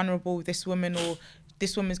can't be vulnerable with this woman or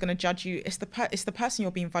this woman's going to judge you. It's the person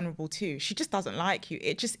you're being vulnerable to. She just doesn't like you.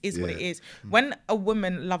 It just is what it is. When a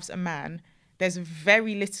woman loves a man, there's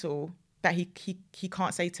very little that he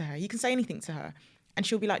can't say to her. He can say anything to her. And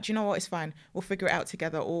she'll be like, do you know what? It's fine. We'll figure it out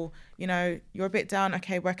together. Or, you know, you're a bit down.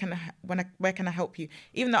 Okay, where can I help you?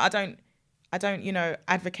 Even though I don't, you know,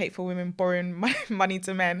 advocate for women borrowing money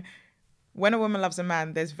to men. When a woman loves a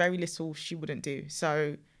man, there's very little she wouldn't do.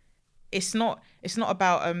 So it's not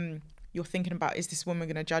about you're thinking about, is this woman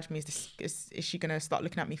gonna judge me? Is she gonna start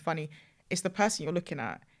looking at me funny? It's the person you're looking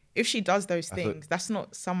at. If she does those things, that's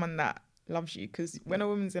not someone that loves you. Because when a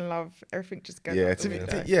woman's in love, everything just goes out the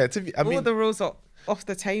window. I mean, all the rules are off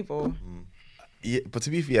the table. Yeah, but to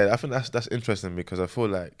be fair, I think that's interesting because I feel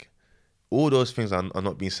like all those things are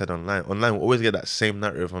not being said online. Online, we always get that same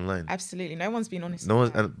narrative online. Absolutely, no one's being honest. No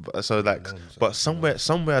one's, and so like, but somewhere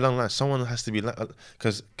along the line, someone has to be like,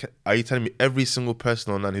 because are you telling me every single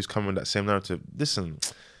person online who's coming with that same narrative? Listen,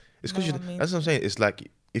 it's because that's what I'm saying. It's like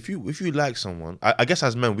if you like someone, I guess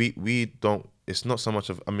as men we don't. It's not so much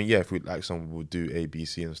of. I mean, yeah, if we like someone, we'll do A, B,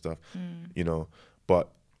 C and stuff, you know. But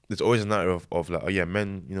there's always a narrative of like, oh yeah,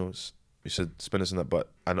 men, you know, you should spend this and that.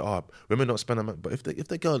 But women don't spend that. But if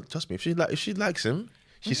the girl, trust me, if she likes him,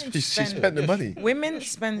 she spent the money. Women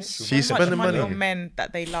spend so much money on men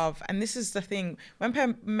that they love, and this is the thing.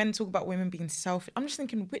 When men talk about women being selfish, I'm just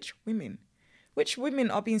thinking, which women? Which women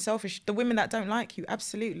are being selfish? The women that don't like you,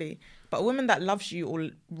 absolutely. But a woman that loves you or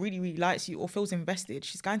really, really likes you or feels invested,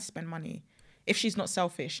 she's going to spend money. If she's not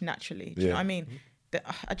selfish, naturally. Do you know what I mean?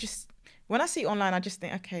 When I see it online, I just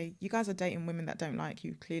think, okay, you guys are dating women that don't like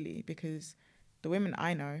you, clearly, because the women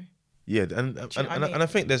I know. Yeah, and I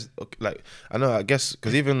think there's like, I guess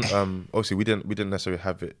because even obviously we didn't necessarily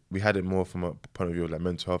have it. We had it more from a point of view of like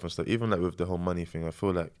mental health and stuff. Even like with the whole money thing, I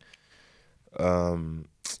feel like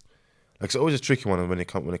it's always a tricky one when it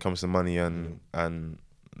comes to money and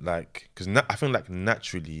like, because I think like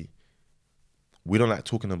naturally we don't like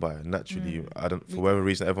talking about it. Naturally, I don't, for whatever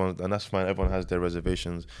reason, everyone, and that's fine. Everyone has their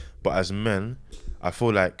reservations, but as men, I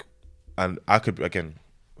feel like, and I could, again,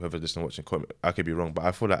 whoever listening watching, I could be wrong, but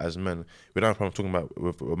I feel like as men, we don't have a problem talking about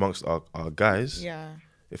amongst our guys. Yeah.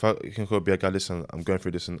 If I can be a guy, listen, I'm going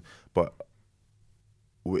through this, but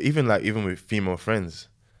even with female friends,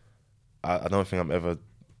 I don't think I'm ever.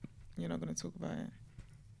 You're not gonna talk about it.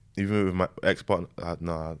 Even with my ex-partner,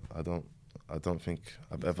 no, I don't think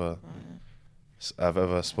I've ever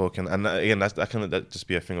spoken. And again, that can just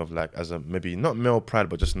be a thing of like, as a maybe not male pride,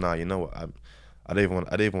 but just you know what, I don't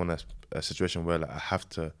even want a situation where like I have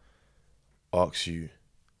to ask you.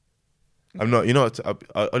 I'm not, you know,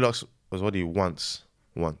 I asked was already once,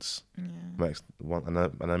 Yeah. Max,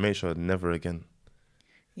 and I made sure never again.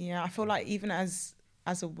 Yeah, I feel like even as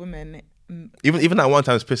a woman. Even that one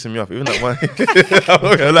time is pissing me off. Even that one, I'm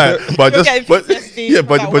not gonna lie, but just once. It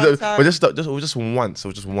was just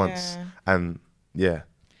once, and yeah.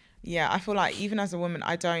 Yeah, I feel like even as a woman,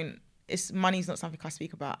 money's not something I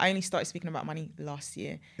speak about. I only started speaking about money last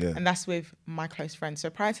year, and that's with my close friends. So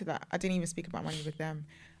prior to that, I didn't even speak about money with them.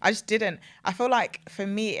 I just didn't. I feel like for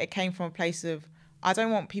me, it came from a place of I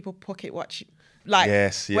don't want people pocket watch. Like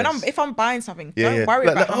when if I'm buying something, don't worry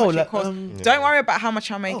about how much it costs. Don't worry about how much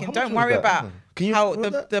I'm making. Don't worry about how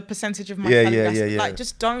the percentage of my salary. Like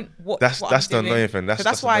just don't watch. That's the annoying thing.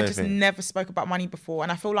 That's why I just never spoke about money before,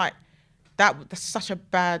 and I feel like that's such a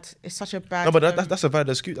bad. It's such a bad. No, but that's a valid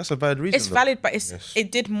excuse. That's a valid reason. It's valid, but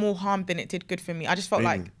it did more harm than it did good for me. I just felt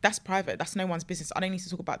like that's private. That's no one's business. I don't need to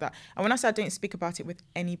talk about that. And when I said I didn't speak about it with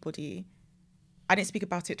anybody. I didn't speak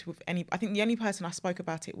about it with I think the only person I spoke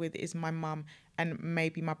about it with is my mum and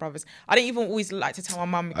maybe my brothers. I don't even always like to tell my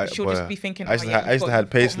mum because she'll just be thinking, I used to have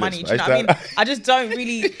pay slips. Money. Do you know what I mean? I just don't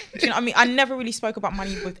really, do you know what I mean? I never really spoke about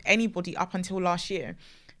money with anybody up until last year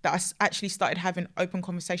that I actually started having open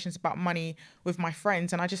conversations about money with my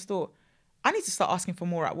friends. And I just thought, I need to start asking for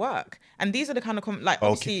more at work. And these are the kind of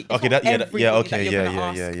obviously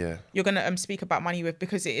you're gonna speak about money with,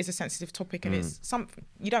 because it is a sensitive topic and it's something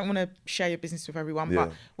you don't want to share your business with everyone.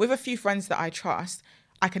 But with a few friends that I trust,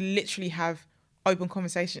 I can literally have open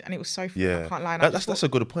conversation, and it was so fun. Yeah, I can't lie. And I just that's thought, a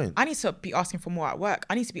good point. I need to be asking for more at work.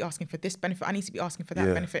 I need to be asking for this benefit. I need to be asking for that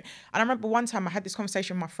Yeah. benefit. And I remember one time I had this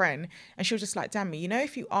conversation with my friend, and she was just like, "Damn, you know,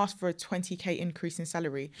 if you ask for a 20k increase in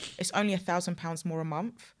salary, it's only £1,000 more a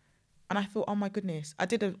month." And I thought, oh my goodness, I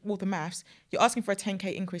did all the maths. You're asking for a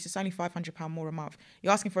 10k increase, it's only £500 more a month.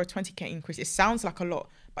 You're asking for a 20k increase, it sounds like a lot,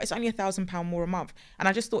 but it's only £1,000 more a month. And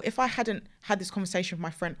I just thought, if I hadn't had this conversation with my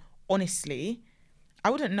friend honestly, I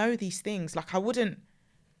wouldn't know these things. Like I wouldn't,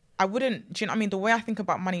 do you know what I mean? The way I think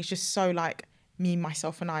about money is just so like me,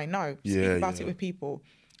 myself, and I. No, speak about it with people.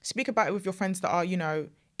 Speak about it with your friends that are, you know,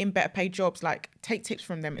 in better paid jobs. Like take tips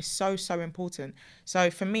from them. It's so, so important.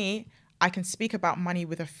 So for me, I can speak about money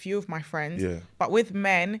with a few of my friends, but with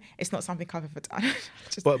men, it's not something I've ever done.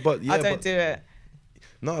 I don't do it.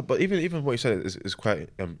 No, but even what you said is quite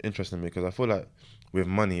interesting, because I feel like with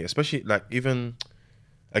money, especially like even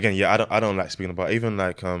again, I don't like speaking about even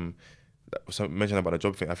like so mentioning about the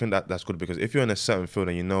job thing. I think that's good, because if you're in a certain field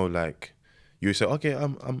and you know, like you say, okay,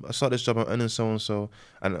 I start this job, I'm earning so and so,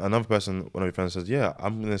 and another person, one of your friends says, yeah,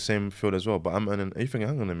 I'm in the same field as well, but I'm earning. You think,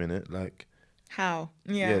 hang on a minute, like. How?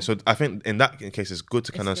 Yeah. So I think in that case, it's good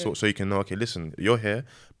to kind of so you can know, okay, listen, you're here,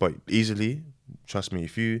 but easily, trust me,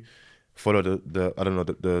 if you follow the I don't know,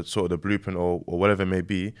 the sort of the blueprint or whatever it may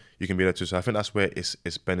be, you can be there too. So I think that's where it's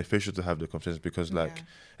beneficial to have the confidence, because like,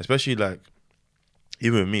 especially like,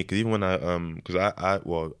 even with me, because even when I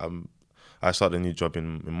started a new job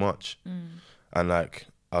in March, and like,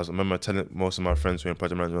 I remember telling most of my friends who are in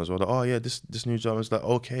project management as well, like, oh yeah, this new job is like,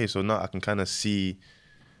 okay, so now I can kind of see.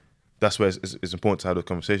 That's where it's important to have those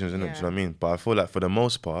conversations, isn't it? Do you know what I mean? But I feel like for the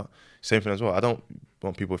most part, same thing as well. I don't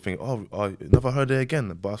want people to think, oh, never heard it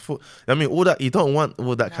again. But I thought, I mean, all that, you don't want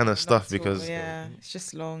all that kind of stuff, because it's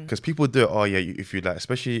just long. Because people do it. Oh yeah, if you like,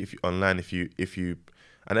 especially if you online, if you,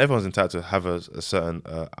 and everyone's entitled to have a certain,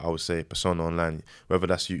 I would say, persona online. Whether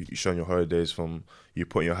that's you showing your holidays, from you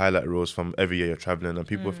putting your highlight reels from every year you're traveling, and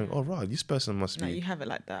people think, oh right, this person must be. No, you have it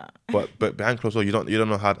like that. But behind closed doors, you don't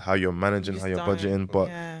know how you're managing, how you're budgeting. But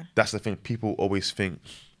that's the thing. People always think,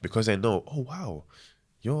 because they know, oh wow,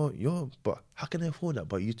 you're. But how can they afford that?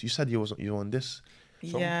 But you said you're on this.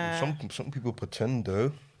 Some people pretend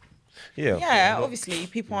though. Yeah. Obviously,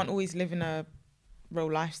 people aren't always living a real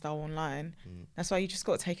lifestyle online. That's why you just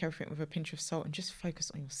got to take everything with a pinch of salt and just focus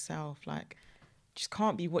on yourself. Like, just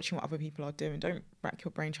can't be watching what other people are doing. Don't rack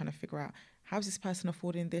your brain trying to figure out, how's this person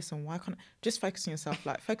affording this and why can't just focus on yourself.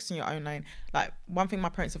 Like, focus on your own lane. Like, one thing my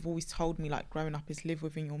parents have always told me, like, growing up, is live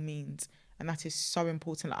within your means, and that is so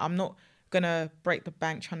important. Like, I'm not gonna break the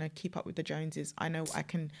bank trying to keep up with the Joneses. I know I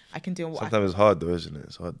can do what sometimes it's hard though, isn't it?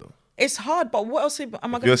 It's hard though. It's hard, but what else am I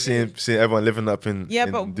going to do? You're seeing everyone living up in but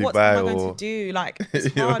Dubai, what am I going to do? Like,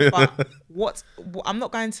 it's hard, but I'm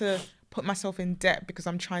not going to put myself in debt because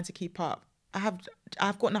I'm trying to keep up.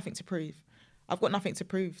 I've got nothing to prove. I've got nothing to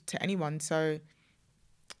prove to anyone. So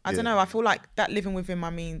I don't know. I feel like that living within my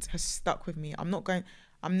means has stuck with me. I'm never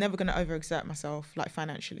going to overexert myself, like,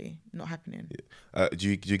 financially. Not happening. Do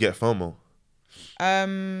you get FOMO?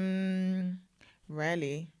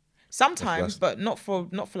 Rarely. Sometimes, but not for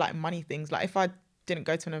like money things. Like, if I didn't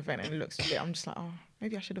go to an event and it looks lit, I'm just like, oh,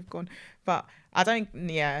 maybe I should have gone. But I don't.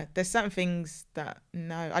 Yeah, there's certain things that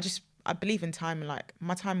no. I believe in time, and like,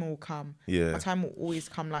 my time will come. Yeah, my time will always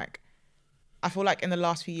come. Like, I feel like in the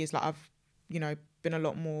last few years, like, I've been a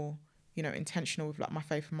lot more intentional with like my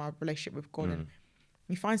faith and my relationship with God, and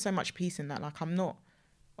you find so much peace in that. Like, I'm not.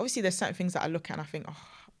 Obviously, there's certain things that I look at and I think, oh,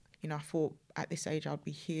 I thought at this age I'd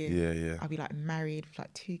be here. Yeah. I'd be like married with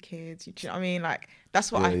like 2 kids. Do you know what I mean? Like,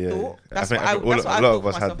 that's what I thought. That's I what I thought of for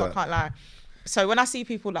us myself. had I can't lie. So when I see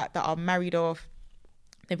people like that are married off,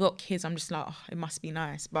 they've got kids, I'm just like, oh, it must be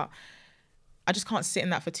nice. But I just can't sit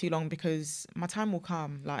in that for too long because my time will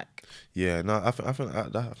come. Like, yeah, no, I think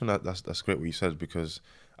that's great what you said, because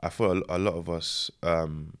I feel a lot of us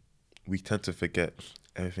we tend to forget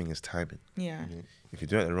everything is timing. Yeah. If you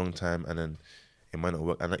do it at the wrong time, and then it might not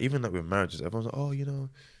work. And even like with marriages, everyone's like, oh,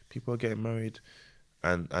 people are getting married,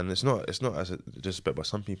 and it's not as a disrespect, but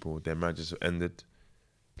some people, their marriages have ended.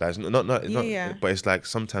 Like, it's not, but it's like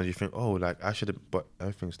sometimes you think, oh, like I should have, but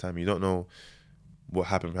everything's time. You don't know what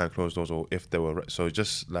happened behind closed doors, or if they were. So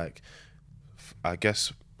just like, I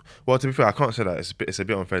guess. Well, to be fair, I can't say that. It's a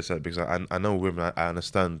bit unfair to say that, because I know women. I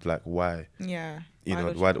understand like why. Yeah.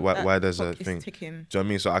 Why there's a thing. Ticking. Do you know what I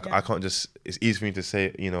mean? So I can't just. It's easy for me to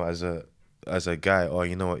say, as a guy, or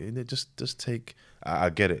just take I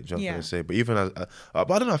get it. Do you know what I'm Yeah. trying to say? But even as,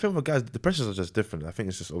 but I don't know. I think for guys, the pressures are just different. I think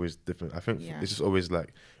it's just always different. I think Yeah. it's just always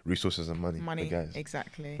like resources and money. Money, for guys.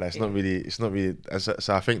 exactly. Like it's not really.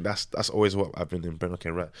 So I think that's always what I've been in. Okay,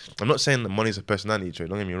 right. I'm not saying that money's a personality trait.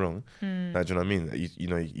 Don't get me wrong. Like, do you know what I mean? Like, you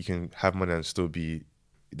know, you can have money and still be.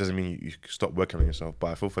 It doesn't mean you stop working on yourself. But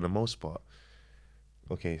I feel for the most part,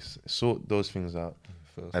 okay, sort those things out.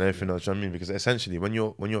 First, And everything else, do you know what I mean? Because essentially, when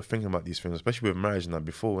you're thinking about these things, especially with marriage now,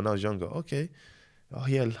 before when I was younger, okay, oh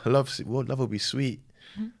yeah, love will be sweet.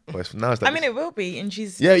 But now it's like, I mean, it will be in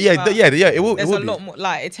Jesus. yeah, it will. There's it will a be. lot more.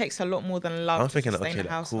 Like, it takes a lot more than love I'm to thinking, sustain okay, a like,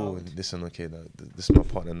 cool. household. Listen, okay, this is my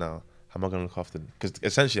partner now. How am I gonna look after them? Because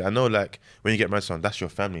essentially, I know like when you get married to someone, that's your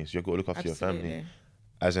family. So you got to look after your family. Absolutely.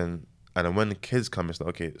 As in, and then when the kids come, it's like,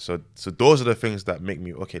 okay, so those are the things that make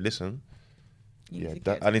me okay. Listen, You yeah, need to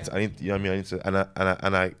that, get I need to to, you know what I mean? I need to,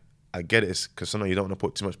 and I get it, because sometimes you don't want to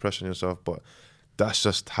put too much pressure on yourself, but that's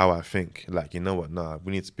just how I think. Like, you know what? Nah,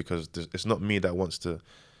 we need to, because it's not me that wants to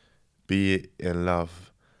be in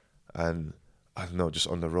love and I don't know, just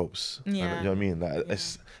on the ropes. And, Yeah. you know what I mean? Like,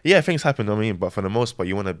 Yeah. it's things happen. You know what I mean, but for the most part,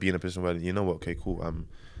 you want to be in a position where you know what? Okay, cool.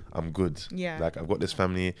 I'm good. Yeah. Like I've got this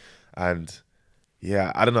family, and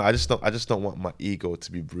yeah, I don't know. I just don't want my ego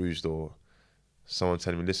to be bruised or someone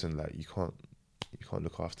telling me, listen, like you can't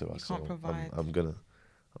look after us. can't so provide. I'm gonna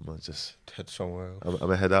just head somewhere else. I'm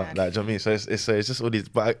gonna head out. Like, do you know what I mean? So it's just all these.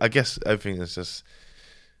 But I guess everything is just,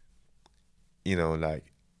 you know, like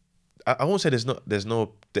I won't say there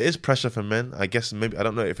is pressure for men. I guess maybe I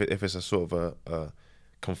don't know if it's a sort of a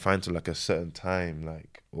confined to like a certain time,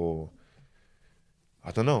 like, or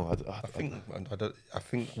I don't know. I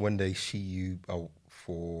think when they see you out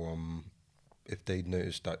for if they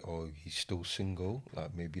notice that he's still single,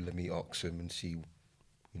 like maybe let me ask him and see,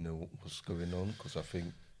 you know, what's going on, because I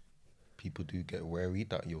think people do get wary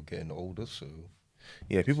that you're getting older. So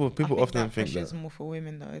yeah, people often think pressure is that. more for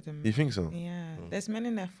women though than You think so? yeah. There's men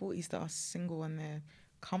in their 40s that are single and they're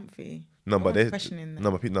comfy. No, No but one's questioning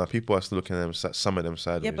that. people are still looking at them. Some of them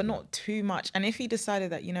sideways. Yeah, but not too much. And if he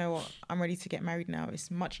decided that, you know what, I'm ready to get married now,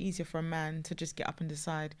 it's much easier for a man to just get up and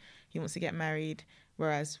decide he wants to get married.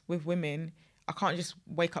 Whereas with women, I can't just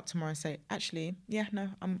wake up tomorrow and say, actually, yeah, no,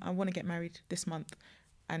 I want to get married this month.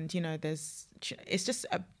 And, you know, it's just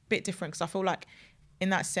a bit different, because I feel like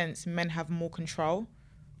in that sense, men have more control.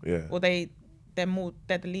 Yeah. Or they're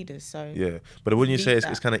the leaders. So Yeah, but wouldn't you say it's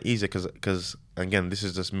that. kind of easier because again, this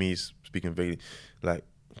is just me speaking vaguely, like,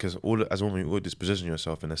 because as a woman, you always disposition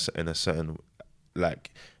yourself in a certain,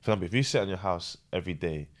 like, for example, if you sit in your house every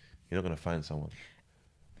day, you're not gonna find someone.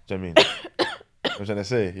 Do you know what I mean? I'm trying to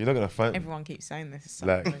say, you're not gonna find. Everyone keeps saying this.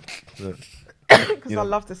 Like, Because you know, I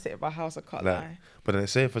love to sit at my house. I can't like, lie. but then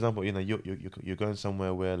say, for example, you know, you're going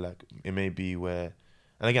somewhere where, like, it may be where,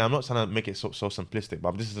 and again, I'm not trying to make it so simplistic,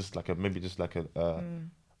 but this is just like a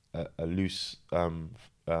loose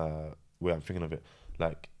way I'm thinking of it.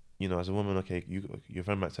 Like, you know, as a woman, okay, your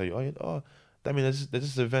friend might tell you, I mean, there's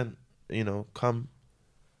this event, you know, come,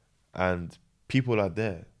 and people are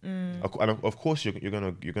there, and of course you're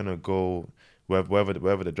gonna go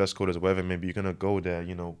wherever the dress code is, wherever maybe you're gonna go there,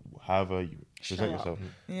 you know, however you present yourself,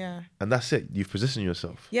 Yeah. and that's it. You've positioned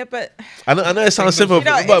yourself. Yeah, but I know it sounds simple, You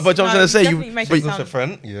know, but I'm trying to say definitely you. make But, it do sound- a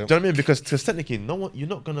friend, yeah. you know what I mean? Because technically, no one, you're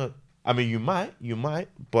not gonna. I mean, you might,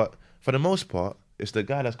 but for the most part, it's the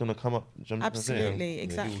guy that's gonna come up. Do you know what I'm saying? absolutely, Yeah,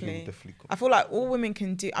 exactly. he'll definitely come. I feel like all women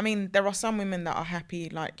can do. I mean, there are some women that are happy,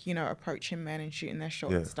 like, you know, approaching men and shooting their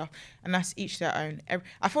shot and Yeah. stuff, and that's each their own.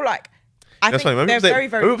 I feel like That's think funny. they're very, When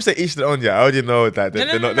very. people say each their own, yeah, I already know that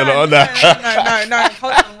they're not on no, that. no.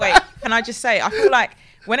 Hold on, wait. Can I just say, I feel like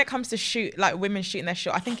when it comes to women shooting their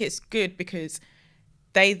shot, I think it's good because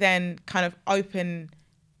they then kind of open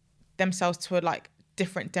themselves to a like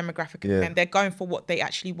different demographic of Yeah. men. They're going for what they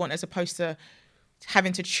actually want as opposed to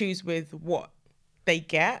having to choose with what they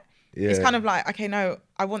get. It's Yeah. kind of like, okay, no,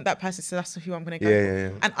 I want that person, so that's who I'm going to go Yeah, for.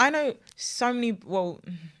 yeah. And I know so many, well,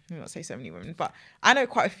 let me not say so many women, but I know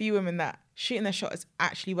quite a few women that shooting their shot has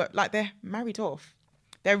actually worked. Like, they're married off.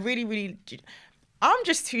 They're really, really, I'm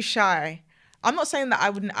just too shy. I'm not saying that I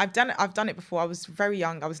wouldn't, I've done it before. I was very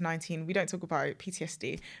young. I was 19. We don't talk about it,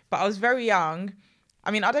 PTSD, but I was very young. I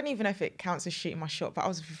mean, I don't even know if it counts as shooting my shot, but I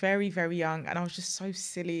was very, very young and I was just so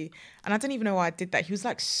silly. And I don't even know why I did that. He was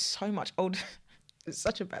like so much older. It's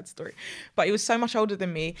such a bad story, but he was so much older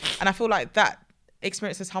than me. And I feel like that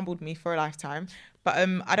experience has humbled me for a lifetime. But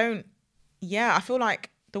I feel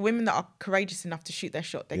like the women that are courageous enough to shoot their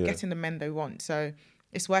shot, they're getting the men they want. So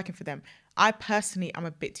it's working for them. I personally am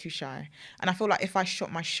a bit too shy. And I feel like if I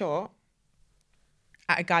shot my shot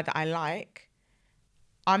at a guy that I like,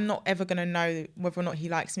 I'm not ever gonna know whether or not he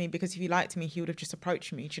likes me, because if he liked me, he would have just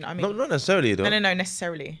approached me. Do you know what I mean? No, not necessarily though. No,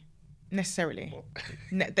 necessarily.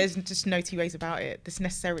 There's just no two ways about it. This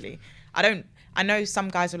necessarily. I know some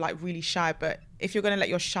guys are like really shy, but if you're gonna let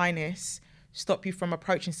your shyness stop you from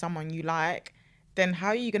approaching someone you like, then how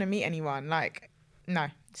are you gonna meet anyone? Like, no,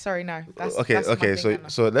 sorry, no. That's my Okay. thing, Anna.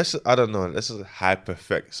 So let's, I don't know. Let's just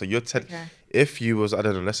hyper-perfect. So you're Okay. if you was, I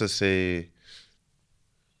don't know. Let's just say,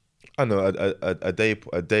 I don't know, a day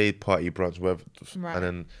party brunch, wherever, Right. and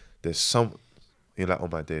then there's some, you're like, oh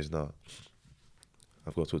my days now,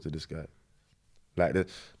 I've got to talk to this guy.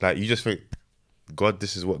 Like you just think, God,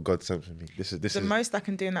 this is what God sent for me. This The is. most I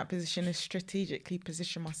can do in that position is strategically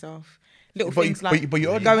position myself. Little But you- things but like you- but you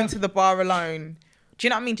already going have- to the bar alone. Do you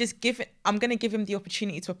know what I mean? Just I'm going to give him the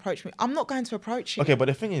opportunity to approach me. I'm not going to approach him. Okay, but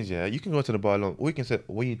the thing is, yeah, you can go to the bar alone, or you can say,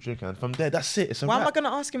 "What are you drinking?" And from there, that's it. It's a Why am wrap. I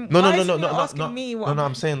going to ask him? No, why no, no, is no, he no, not no, asking no, me no, what no.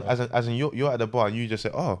 I'm saying, as in, you're at the bar, and you just say,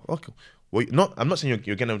 "Oh, okay." Well, I'm not saying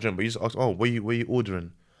you're getting a drink, but you just ask, "Oh, what are you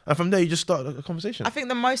ordering?" And from there, you just start a conversation. I think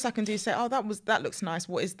the most I can do is say, "Oh, that looks nice.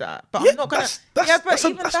 What is that?" But Yeah, I'm not gonna. that's- Yeah, but that's a-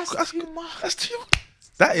 even that's too much. That's too.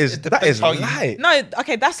 That is depends how you- light. No,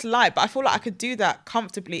 okay, that's light. But I feel like I could do that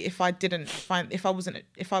comfortably if I had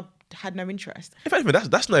no interest. If anything,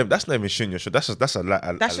 that's not even shooting your shot. That's a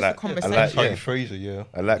light. That's just a conversation. That's how Yeah. you phrase it, yeah.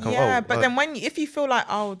 I like. Yeah, but then if you feel like,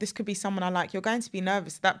 oh, this could be someone I like, you're going to be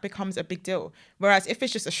nervous. That becomes a big deal. Whereas if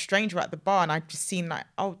it's just a stranger at the bar and I've just seen like,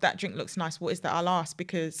 oh, that drink looks nice. What is that? I'll ask,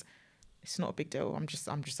 because it's not a big deal. I'm just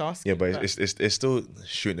asking. yeah, but it's still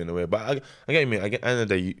shooting in a way. But I get what you mean. At the end of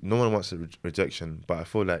the day, no one wants a rejection. But I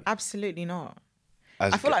feel like Absolutely not.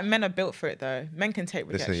 as I feel like men are built for it though. Men can take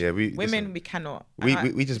Listen, rejection. yeah, Women we cannot. we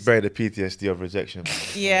And we just bury the PTSD of rejection.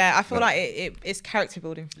 yeah, I feel like it's character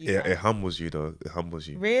building for you. Yeah, man. it humbles you though. It humbles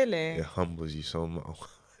you. Really? It humbles you so much.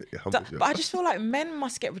 It humbles you. But I just feel like men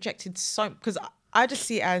must get rejected so, because I just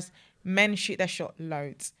see it as men shoot their shot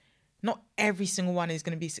loads. Not every single one is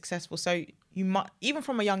going to be successful. So you might, even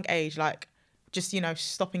from a young age, like just,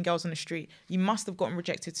 stopping girls on the street, you must have gotten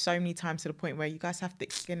rejected so many times to the point where you guys have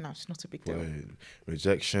thick skin now. It's not a big deal. Boy,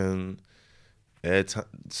 rejection, airtime.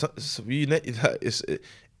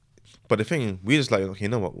 But the thing, we just like, okay, you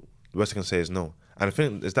know what? The worst I can say is no. And I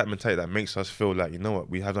think it's that mentality that makes us feel like, you know what?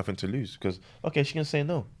 We have nothing to lose, because okay, she can say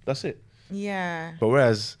no. That's it. Yeah. But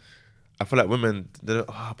whereas I feel like women, they're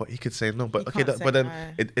but he could say no. But He okay, can't say but then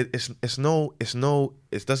no.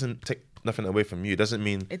 it doesn't take nothing away from you. It doesn't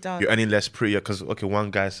mean It does. you're any less prettier because okay,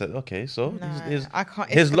 one guy said okay, so No, his I can't.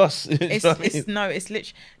 his loss. You know It's what I mean? it's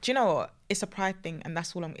literally. Do you know what? It's a pride thing, and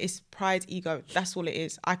that's all. It's pride, ego. That's all it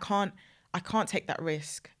is. I can't take that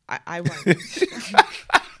risk. I won't.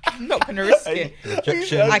 I'm not gonna risk it.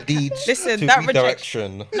 Rejection leads listen, to that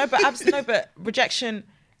redirection. No, but rejection.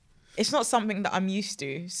 It's not something that I'm used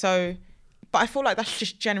to. So, but I feel like that's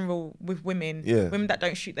just general with women. Yeah. Women that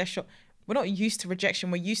don't shoot their shot. We're not used to rejection.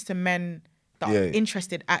 We're used to men that Yeah. are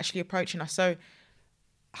interested actually approaching us. So,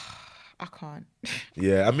 I can't.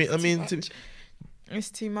 Yeah, I mean, It's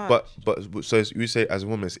too much. but so you say as a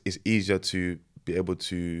woman, it's easier to be able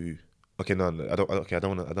to. Okay, no, I don't. Okay, I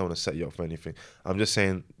don't want to set you up for anything. I'm just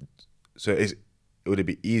saying. So would it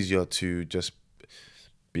be easier to just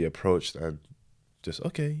be approached and just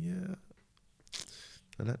okay, yeah,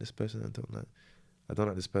 I like this person. I don't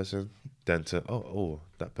like this person. Than to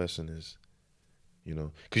that person is,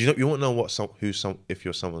 because you won't know if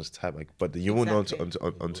you're someone's type, like, but you won't know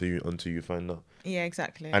until you find out. Yeah,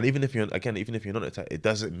 exactly. And even if you're not the type, it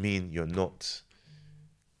doesn't mean you're not.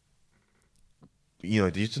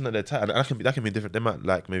 You're just not their type, and that can be different. They might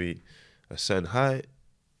like maybe a certain height,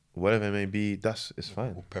 whatever it may be. It's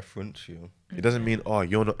fine. Or preference, yeah. It doesn't mean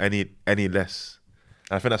you're not any less.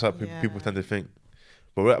 And I think that's what people Yeah. tend to think.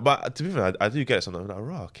 But to be fair, I do get it sometimes. I'm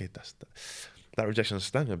like, okay, that rejection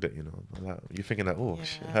stung a bit, Like, you're thinking like, Yeah.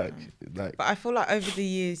 shit, like. But I feel like over the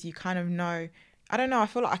years, you kind of know. I don't know. I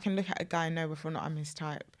feel like I can look at a guy and know whether or not I'm his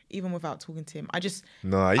type, even without talking to him. I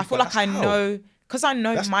feel like I know, because I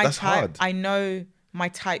know my that's type. hard. I know my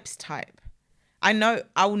type's type.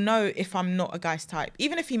 I'll know if I'm not a guy's type,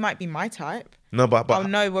 even if he might be my type. No, but I'll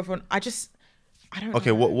know whether I don't. okay,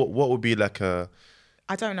 know. what would be like a?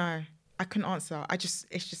 I don't know. I couldn't answer. it's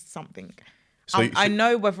just something. So I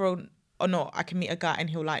know whether or not I can meet a guy and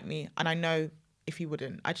he'll like me, and I know if he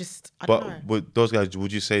wouldn't. I don't know. But with those guys,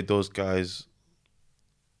 would you say those guys?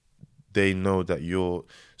 They know that you're.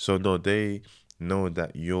 So no, they know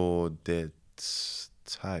that you're their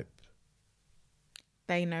type.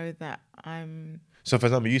 They know that I'm. So for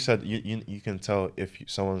example, you said you can tell if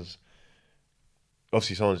someone's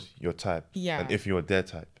your type. Yeah. And if you're their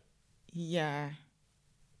type. Yeah.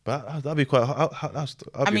 But that'd be quite.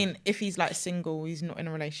 I mean, if he's like single, he's not in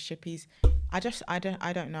a relationship. I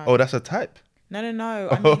don't know. Oh, that's a type. No.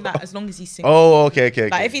 I mean, like, as long as he's single. Oh, okay.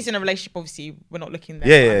 Like, if he's in a relationship, obviously, we're not looking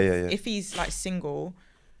there. Yeah. If he's like single,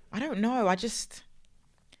 I don't know. I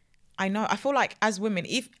feel like as women,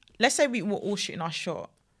 if let's say we were all shooting our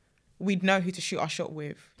shot, we'd know who to shoot our shot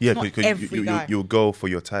with. Yeah, Not because every guy. you'll go for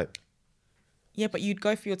your type. Yeah, but you'd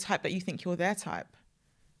go for your type that you think you're their type.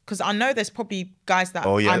 Because I know there's probably guys that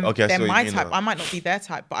they're my type. I might not be their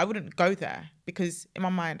type, but I wouldn't go there because in my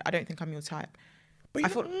mind, I don't think I'm your type. But I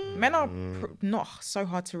thought men are not so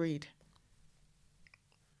hard to read.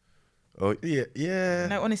 Oh yeah.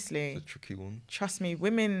 No, honestly, It's a tricky one. trust me,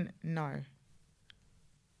 women know.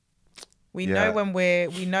 We Yeah.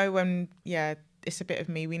 know when it's a bit of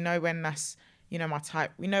me. We know when that's my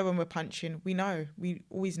type. We know when we're punching. We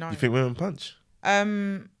always know. You think women punch?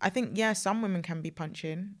 I think some women can be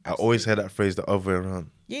punching. I always hear that phrase the other way around.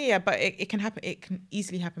 Yeah, but it can happen. It can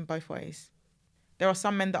easily happen both ways. There are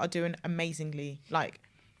some men that are doing amazingly, like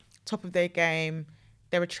top of their game.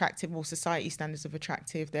 They're attractive, or society standards of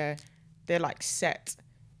attractive. They're like set,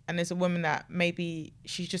 and there's a woman that maybe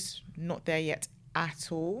she's just not there yet at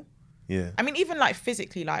all. Yeah. I mean, even like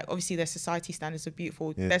physically, like obviously their society standards are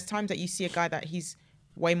beautiful. Yeah. There's times that you see a guy that he's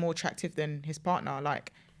way more attractive than his partner.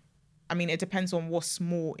 Like, I mean, it depends on what's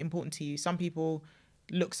more important to you. Some people,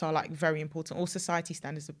 looks are like very important. All society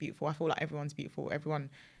standards are beautiful. I feel like everyone's beautiful. Everyone,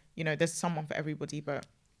 there's someone for everybody. But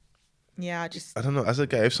yeah, I don't know. As a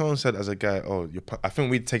guy, if someone said as a guy, oh, I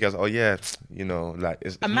think we'd take it as, oh yeah, like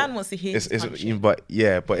it's a man wants to hear. But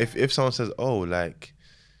if someone says, oh, like,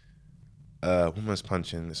 woman's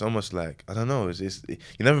punching, it's almost like, I don't know. You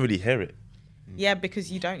never really hear it. Yeah,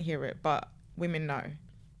 because you don't hear it, but women know.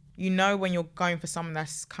 You know when you're going for someone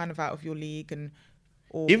that's kind of out of your league,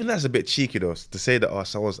 or even that's a bit cheeky though, to say that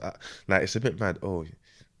someone's like, it's a bit mad.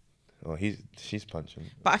 She's punching.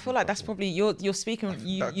 But I feel like that's probably you're speaking.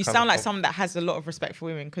 You sound like someone that has a lot of respect for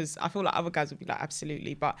women, because I feel like other guys would be like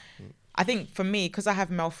absolutely. But I think for me, because I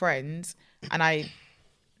have male friends, and I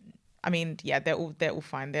mean, yeah, they're all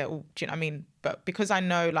fine. They're all, do you know what I mean? But because I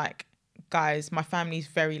know like guys, my family's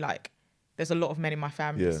very like, there's a lot of men in my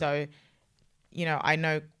family, so I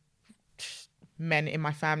know men in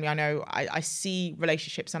my family. I know I see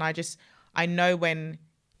relationships, and I know when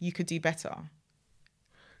you could do better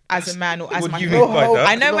as a man or as my friend.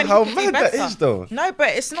 I know when you could do better. That is, though. No, but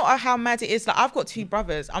it's not how mad it is. Like, I've got 2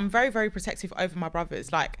 brothers. I'm very, very protective over my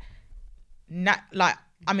brothers. Like,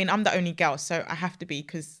 I mean, I'm the only girl, so I have to be,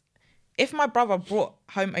 because if my brother brought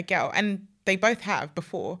home a girl, and they both have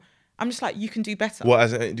before, I'm just like, you can do better. What,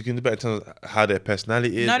 as in, you can do better in terms of how their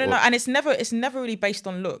personality is? No, and it's never really based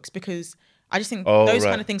on looks, because I just think those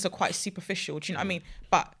kind of things are quite superficial. Do you know what I mean?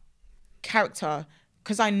 But character,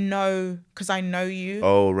 because I know you.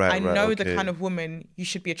 Oh, right. I know the kind of woman you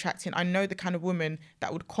should be attracting. I know the kind of woman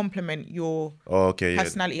that would complement your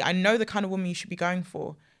personality. Yeah. I know the kind of woman you should be going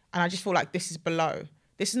for, and I just feel like this is below.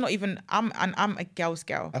 This is not even. I'm a girl's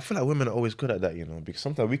girl. I feel like women are always good at that, because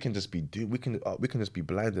sometimes we can just be we can just be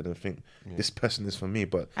blinded and think this person is for me,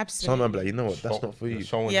 but sometimes like, what, that's not for you.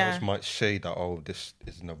 Someone else might say that, oh, this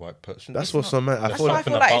isn't the right person. That's what some men. I feel like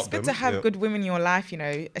it's good to have good women in your life.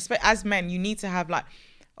 As men, you need to have like.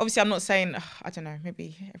 Obviously, I'm not saying. I don't know.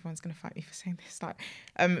 Maybe everyone's gonna fight me for saying this. Like,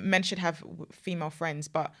 men should have female friends,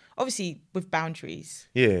 but obviously with boundaries.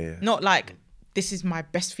 Yeah. Not like, this is my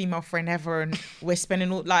best female friend ever, and we're spending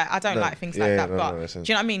all, like, I don't like things like that. But do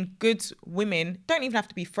you know what I mean? Good women don't even have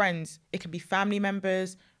to be friends. It can be family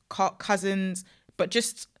members, cousins, but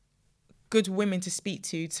just good women to speak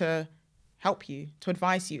to help you, to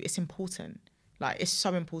advise you. It's important. Like, it's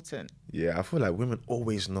so important. Yeah, I feel like women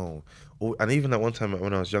always know. And even at one time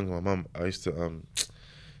when I was younger, my mum, I used to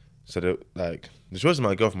she wasn't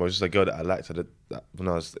my girlfriend, but it was just a girl that I liked when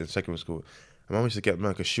I was in secondary school. My mum used to get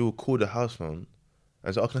mad because she would call the house phone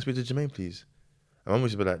and say, "Oh, can I speak to Jermaine, please?" And mum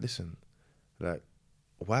used to be like, "Listen, like,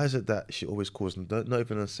 why is it that she always calls, not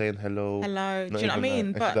even saying hello? Hello, do you know what I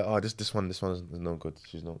mean?" But she's like, this one is no good.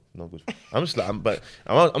 She's no good. I'm just like, I'm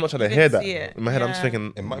not trying to hear that. In my head, I'm just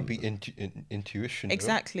thinking it might be intuition.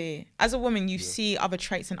 Exactly. As a woman, you see other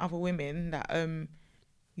traits in other women that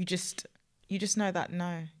you just know that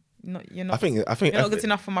you're not. I think you're not good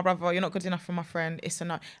enough for my brother. You're not good enough for my friend. It's a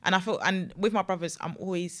no. And with my brothers, I'm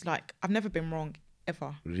always like, I've never been wrong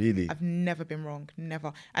ever. Really? I've never been wrong,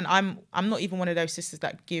 never. And I'm not even one of those sisters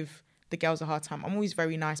that give the girls a hard time. I'm always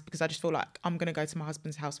very nice, because I just feel like I'm gonna go to my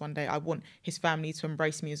husband's house one day. I want his family to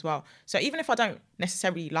embrace me as well. So even if I don't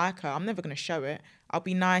necessarily like her, I'm never gonna show it. I'll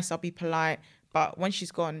be nice. I'll be polite. But when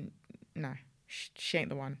she's gone, no, she ain't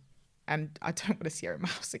the one. And I don't want to see her in my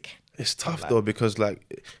house again. It's tough though, because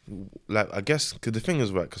like I guess, cause the thing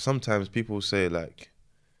is, right, because sometimes people say like,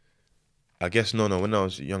 I guess no, when I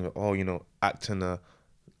was younger, oh, you know, acting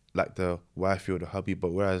like the wifey or the hubby,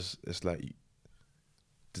 but whereas it's like,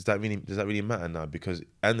 does that really matter now? Because at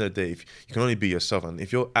the end of the day, if you can only be yourself, and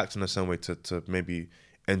if you're acting a certain way to maybe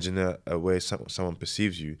engineer a way someone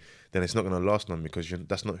perceives you, then it's not gonna last long, because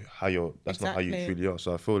that's not how you truly are.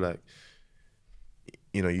 So I feel like,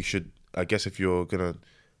 you know, you should, I guess, if you're gonna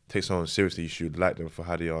take someone seriously, you should like them for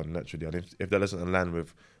how they are naturally. And if that doesn't align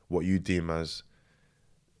with what you deem as,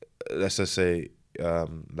 let's just say,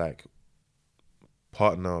 like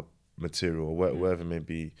partner material or whatever it may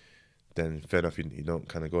be, then fair enough, you don't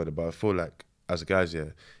kind of go there. But I feel like as guys, yeah,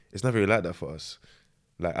 it's not really like that for us.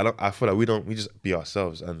 Like I feel like we just be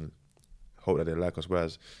ourselves and hope that they like us.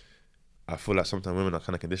 Whereas I feel like sometimes women are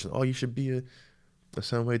kind of conditioned. Oh, you should be a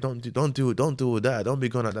certain way. Don't do all that. Don't be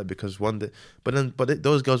going like that, because one day. But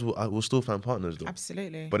those girls will still find partners though.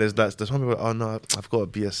 Absolutely. But there's some people. Oh no, I've got to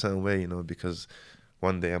be a certain way, you know, because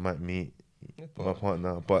one day I might meet my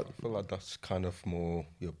partner. But I feel like that's kind of more,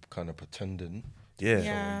 you're kind of pretending.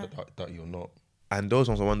 Yeah. That you're not. And those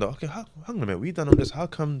ones I wonder, okay, hang on a minute, we done all this. How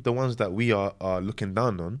come the ones that we are looking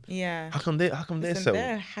down on? Yeah. How come they're settled?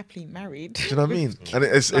 They're happily married. Do you know what I mean? And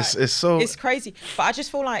it's so. It's crazy, but I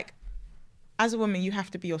just feel like, as a woman, you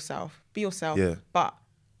have to be yourself. Be yourself. Yeah. But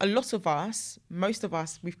a lot of us, most of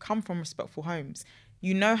us, we've come from respectful homes.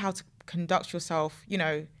 You know how to conduct yourself. You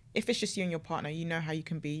know, if it's just you and your partner, you know how you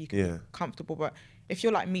can be. You can be comfortable. But if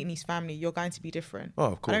you're like meeting his family, you're going to be different.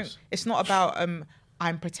 Oh, of course. It's not about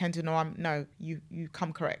I'm pretending or you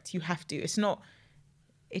come correct. You have to. It's not.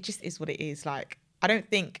 It just is what it is. Like, I don't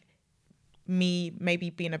think me maybe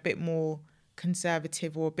being a bit more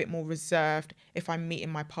conservative or a bit more reserved, if I'm meeting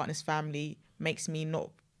my partner's family,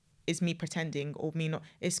 is me pretending or me not.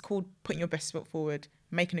 It's called putting your best foot forward,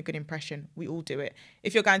 making a good impression. We all do it.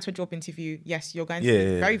 If you're going to a job interview, yes, you're going to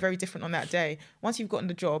be very, very different on that day. Once you've gotten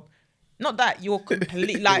the job, not that you're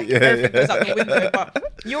completely like everything goes out the window,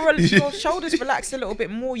 but your shoulders relax a little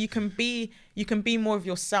bit more. You can be more of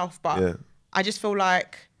yourself. But I just feel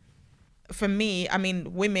like, for me, I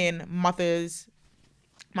mean, women, mothers,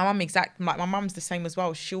 my mum's the same as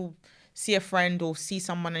well. She'll see a friend or see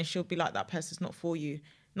someone and she'll be like, that person's not for you.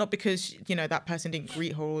 Not because, you know, that person didn't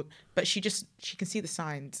greet her, but she can see the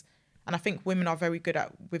signs. And I think women are very good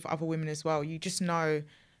at with other women as well. You just know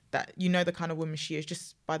that, you know, the kind of woman she is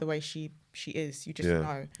just by the way she is. You just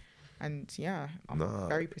know. And I'm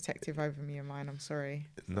very protective over me and mine. I'm sorry.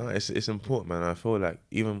 No, it's important, man. I feel like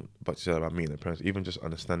even, but you said about meeting the parents, even just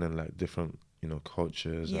understanding like different, you know,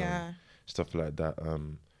 cultures and stuff like that.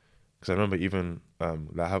 Because I remember even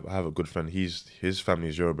like I have a good friend. His family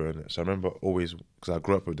is Yoruba, innit? So I remember always, because I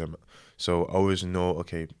grew up with them, so I always know,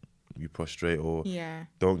 okay, you prostrate or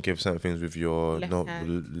don't give certain things with your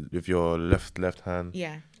left hand.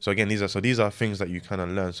 Yeah. So again, these are things that you kind of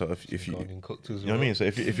learn. So if you know what I mean. So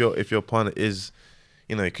if your partner is,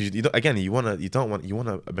 you know, because you want to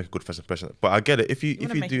make a good first impression. But I get it. If you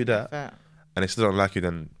do that and they still don't like you,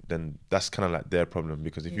 then that's kind of like their problem.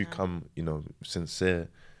 Because if you come, you know, sincere,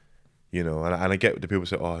 you know, and I get the people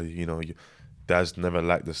say, oh, you know, dads never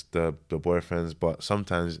like the boyfriends, but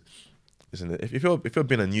sometimes. Listen, if you're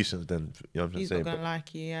being a nuisance, then you know what I'm saying. He's not gonna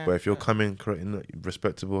like you, yeah. But if you're coming correct,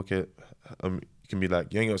 respectable, okay, you can be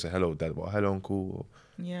like, you ain't gonna say hello, dad, but hello, uncle,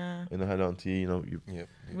 or, you know, hello, auntie, you know,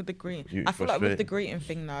 with the greeting. I feel like with the greeting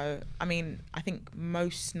thing, though, I mean, I think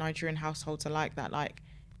most Nigerian households are like that. Like,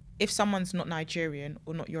 if someone's not Nigerian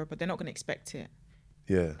or not Yoruba, they're not gonna expect it.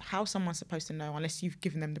 Yeah. How's someone supposed to know unless you've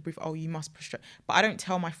given them the brief? Oh, you must prostrate. But I don't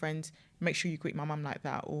tell my friends, make sure you greet my mum like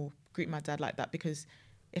that or greet my dad like that, because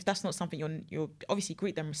if that's not something you're obviously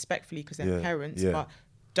greet them respectfully because they're parents, but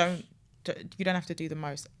you don't have to do the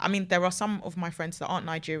most. I mean, there are some of my friends that aren't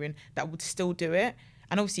Nigerian that would still do it,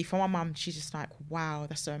 and obviously for my mum, she's just like, wow,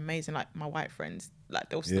 that's so amazing. Like my white friends, like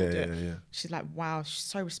they'll still do it. Yeah. She's like, wow, she's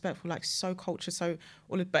so respectful, like so cultured, so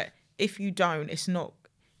all of. But if you don't,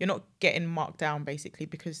 you're not getting marked down basically,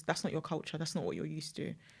 because that's not your culture, that's not what you're used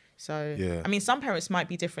to. So I mean, some parents might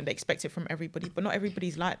be different; they expect it from everybody, but not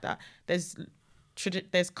everybody's like that. There's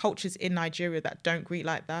cultures in Nigeria that don't greet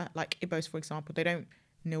like that, like Igbos, for example. They don't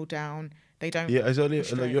kneel down. They don't. Yeah, is that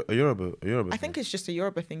a Yoruba I think it's just a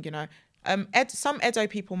Yoruba thing, you know. Some Edo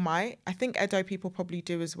people might. I think Edo people probably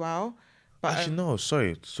do as well. But actually, no.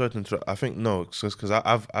 Sorry to interrupt. I think no, because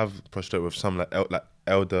I've prostrated with some like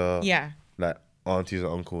elder, like aunties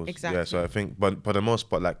and uncles. Exactly. Yeah. So I think, but the most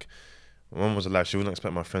part, like. My mum was alive, she wouldn't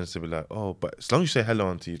expect my friends to be like, oh, but as long as you say hello,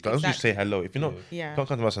 auntie, as long as you say hello, if you're not, don't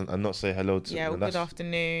come to us and not say hello to or good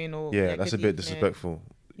afternoon, or that's a bit disrespectful.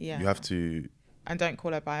 Yeah. You have to and don't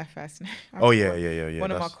call her by her first name. I Oh remember yeah.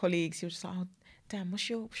 One of my That's- colleagues, he was just like, "Oh, damn, what's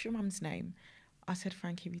your mum's name?" I said,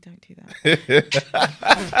 "Frankie, we don't do that."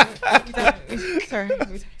 We don't, sorry. We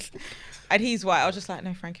don't. And he's white. I was just like,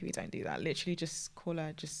 "No, Frankie, we don't do that. Literally, just call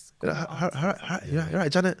her. Just call her auntie." You're right,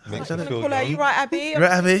 Janet. Makes Janet. me feel Call her, young. you right, Abby? You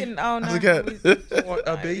right, Abby? Oh no, How's it going? What,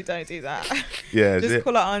 no, Abby? you don't do that. Yeah, Just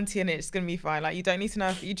call her auntie, and it's gonna be fine. Like, you don't need to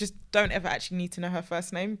know. You just don't ever actually need to know her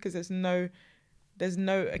first name, because there's no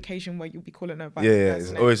occasion where you'll be calling her by her yeah. first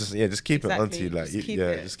It's name. always just keep Exactly, it auntie. Like just keep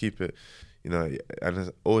it. just keep it. You know, and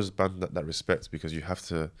it's always about that respect, because you have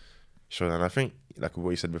to show that. And I think, like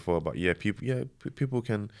what you said before about people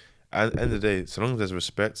can. At the end of the day, so long as there's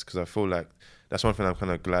respect, because I feel like that's one thing I'm kind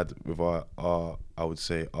of glad with our I would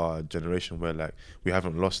say our generation, where like we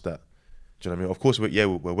haven't lost that. Do you know what I mean? Of course, we're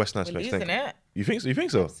Western We're aspects. losing it. You think so? You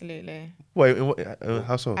think so? Absolutely. Wait, in what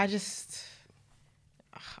how so? I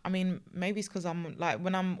mean, maybe it's because I'm like,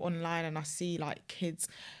 when I'm online and I see like kids.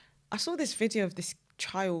 I saw this video of this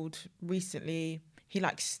child recently. He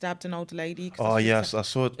like stabbed an old lady. Oh yes, I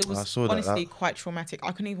saw It was I saw honestly that. quite traumatic.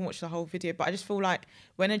 I couldn't even watch the whole video, but I just feel like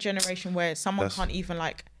we're in a generation where someone That's- can't even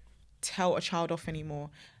like tell a child off anymore.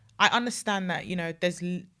 I understand that, you know,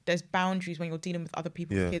 there's boundaries when you're dealing with other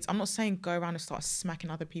people's Yeah. kids. I'm not saying go around and start smacking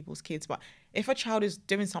other people's kids, but if a child is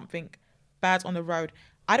doing something bad on the road,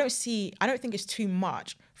 I don't think it's too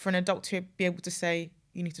much for an adult to be able to say,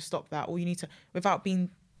 you need to stop that, or you need to, without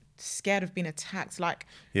being scared of being attacked. Like,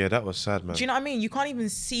 Yeah, that was sad, man. do you know what I mean? You can't even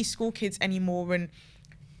see school kids anymore, and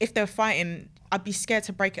if they're fighting, I'd be scared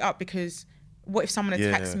to break it up, because what if someone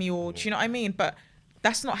attacks Yeah. me, or do you know what I mean? But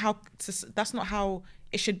that's not how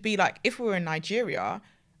it should be. Like, if we were in Nigeria,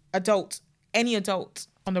 any adult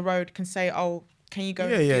on the road can say, "Oh, can you go?"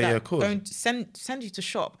 Yeah, and do yeah, that? yeah, of course. Go and send you to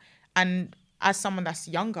shop. And as someone that's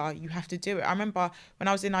younger, you have to do it. I remember when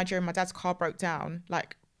I was in Nigeria, my dad's car broke down,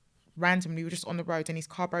 like randomly. We were just on the road and his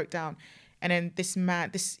car broke down. And then this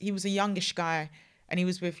man, he was a youngish guy, and he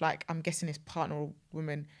was with, like, I'm guessing his partner or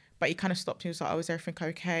woman, but he kind of stopped. He was like, "Oh, is everything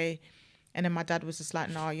okay?" And then my dad was just like,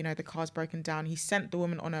 "No, you know, the car's broken down." He sent the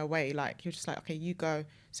woman on her way. Like, he was just like, "Okay, you go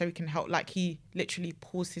so we can help." Like, he literally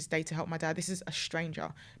paused his day to help my dad. This is a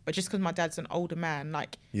stranger, but just because my dad's an older man,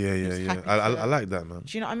 like, Yeah. he was happy I to- like that, man.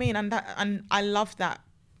 do you know what I mean? And I love that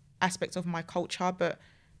aspect of my culture, but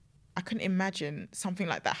I couldn't imagine something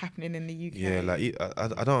like that happening in the UK. Yeah, like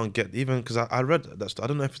I don't get, even because I read that. I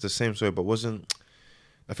don't know if it's the same story, but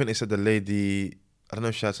I think they said the lady. I don't know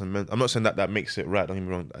if she had some. I'm not saying that makes it right. Don't get me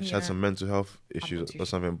wrong. She had Yeah. some mental health not issues too or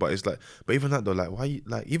something. But it's like, but even that though, like, why?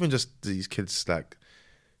 Like, even just these kids like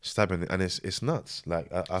stabbing, and it's nuts. Like,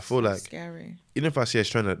 I feel So like scary. even if I see a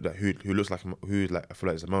stranger that who looks like I feel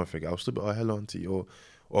like it's a mother figure, I'll still be, "Oh, hello, auntie," or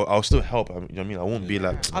I'll still help. You know what I mean? I won't be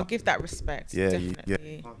like, I'll give that respect. Yeah,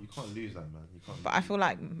 Definitely. You can't lose that, man. You can't. But I feel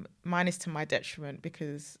like mine is to my detriment,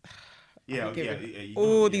 because Yeah, giving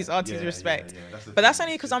all these aunties respect. But that's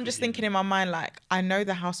only because I'm just thinking in my mind, like, I know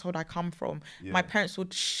the household I come from. Yeah. My parents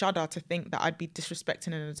would shudder to think that I'd be disrespecting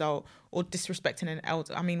an adult or disrespecting an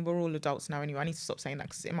elder. I mean, we're all adults now anyway. I need to stop saying that,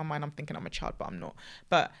 because in my mind I'm thinking I'm a child, but I'm not.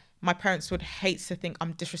 But my parents would hate to think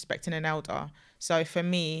I'm disrespecting an elder. So for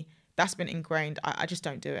me, that's been ingrained. I just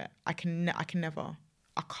don't do it. I can never.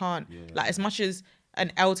 I can't. Yeah. Like, as much as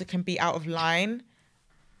an elder can be out of line,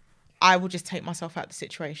 I will just take myself out of the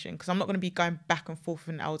situation, because I'm not going to be going back and forth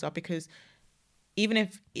with an elder, because even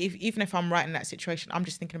if I'm right in that situation, I'm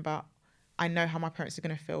just thinking about, I know how my parents are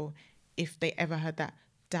going to feel if they ever heard that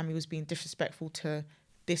Dami was being disrespectful to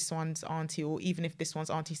this one's auntie, or even if this one's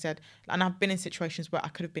auntie said, and I've been in situations where I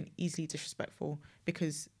could have been easily disrespectful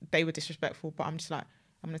because they were disrespectful, but I'm just like,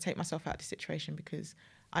 I'm going to take myself out of the situation, because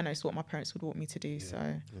I know it's what my parents would want me to do.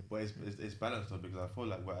 So But it's balanced though, because I feel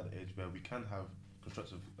like we're at the age where we can have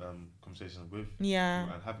constructive conversations with yeah,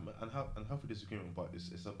 people and have a disagreement, but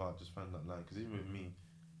it's about just finding that line. Because even with me,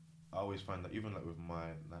 I always find that even like with my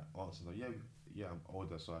like aunts, like I'm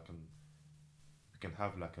older, so we can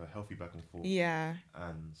have like a healthy back and forth. yeah,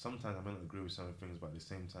 And sometimes I may not agree with some things, but at the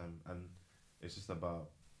same time, and it's just about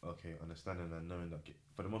understanding and knowing that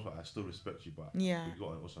for the most part I still respect you, but yeah. you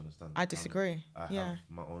got to also understand. I disagree. I Yeah. have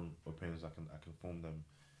my own opinions. I can form them,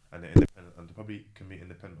 and they're independent, and they probably can be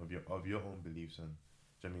independent of your own beliefs. And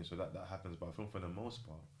do you know what I mean? So that happens. But I think for the most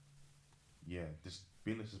part, yeah, just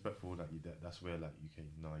being disrespectful, like that's where like you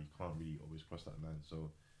can't really always cross that line.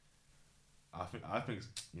 So I think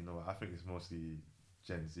it's mostly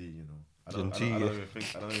Gen Z. You know, I don't even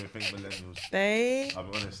think millennials. I'll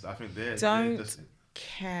be honest. I think Don't just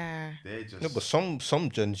care. they're just No, but some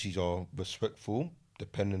Gen Zs are respectful.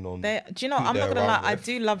 depending on. Do you know? who I'm not they're gonna lie. around I with.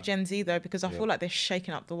 do love Gen Z though, because I Yeah. feel like they're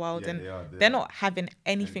shaking up the world, Yeah, and they are. they're not having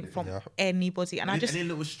anything from Yeah. anybody. And I just, any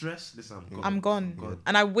little stress. Listen, I'm gone.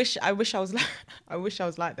 And I wish I was like, I wish I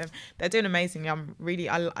was like them. They're doing amazingly.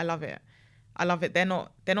 I love it. I love it. They're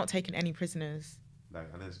not taking any prisoners. Like,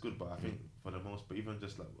 and it's good, but I think for the most, but even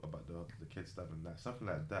just like about the kids stabbing, like something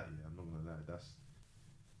like that. Yeah, I'm not gonna lie. That's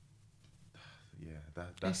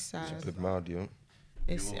It's sad. It's a bit mad, yeah.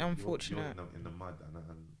 It's You're unfortunate. in the mud,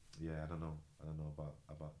 and yeah, I don't know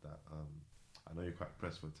about that. I know you're quite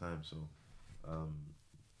pressed for time, so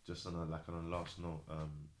just on a last note,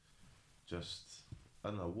 just I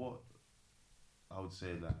don't know what I would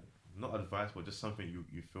say, like not advice, but just something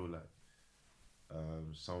you feel like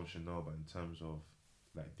someone should know about in terms of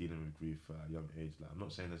like dealing with grief at a young age. Like I'm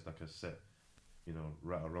not saying there's like a set,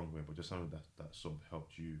 right or wrong way, but just something that sort of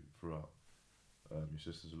helped you throughout your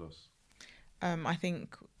sister's loss. I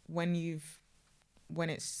think when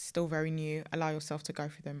it's still very new, allow yourself to go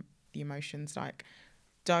through the emotions. Like,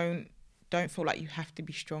 don't feel like you have to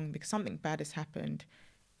be strong because something bad has happened.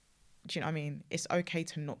 Do you know what I mean? It's okay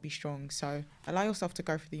to not be strong. So allow yourself to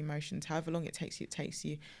go through the emotions. However long it takes you,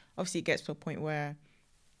 Obviously, it gets to a point where,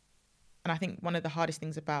 and I think one of the hardest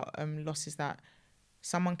things about loss is that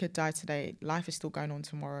someone could die today. Life is still going on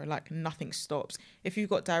tomorrow. Like, nothing stops. If you've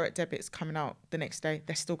got direct debits coming out the next day,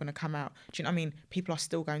 they're still going to come out. Do you know what I mean? People are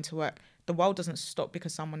still going to work. The world doesn't stop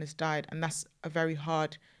because someone has died. And that's a very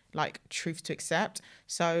hard, like, truth to accept.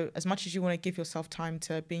 So as much as you want to give yourself time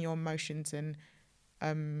to be in your emotions and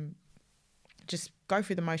just go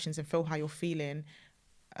through the motions and feel how you're feeling,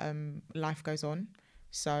 life goes on.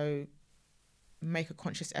 So make a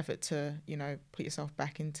conscious effort to, put yourself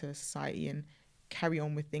back into society and carry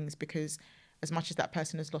on with things, because as much as that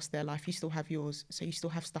person has lost their life, you still have yours. So you still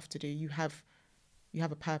have stuff to do. You have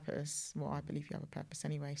a purpose. Well, I believe you have a purpose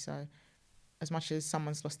anyway. So as much as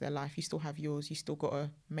someone's lost their life, you still have yours. You still got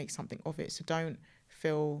to make something of it. So don't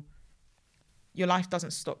feel your life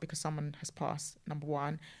doesn't stop because someone has passed, number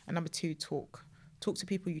one. And number two, talk to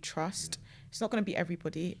people you trust. It's not going to be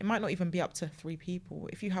everybody. It might not even be up to 3 people.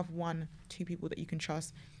 If you have 1, 2 people that you can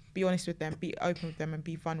trust, be honest with them, be open with them, and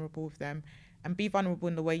be vulnerable with them. And be vulnerable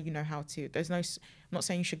in the way you know how to. I'm not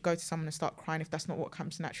saying you should go to someone and start crying if that's not what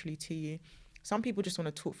comes naturally to you. Some people just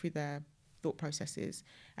want to talk through their thought processes,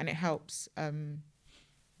 and it helps.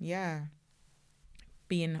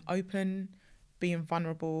 Being open, being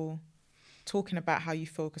vulnerable, talking about how you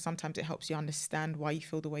feel, because sometimes it helps you understand why you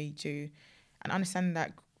feel the way you do, and understanding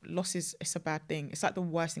that loss it's a bad thing. It's like the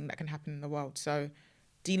worst thing that can happen in the world. So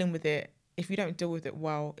dealing with it, if you don't deal with it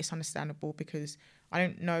well, it's understandable, because I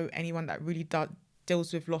don't know anyone that really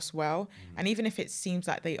deals with loss well. And even if it seems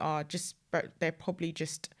like they are, they're probably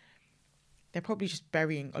just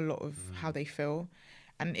burying a lot of how they feel.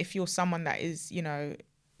 And if you're someone that is,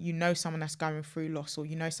 someone that's going through loss, or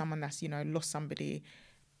someone that's, lost somebody,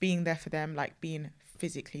 being there for them, like being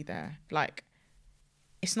physically there, like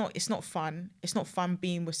it's not fun. It's not fun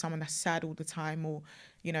being with someone that's sad all the time, or,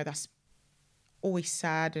 that's always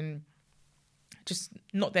sad and just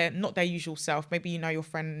not their usual self. Maybe your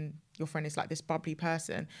friend is like this bubbly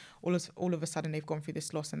person. All of a sudden they've gone through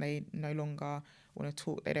this loss and they no longer want to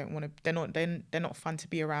talk. They don't want to. They're not fun to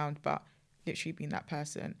be around. But literally being that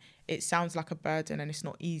person, it sounds like a burden, and it's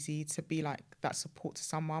not easy to be like that support to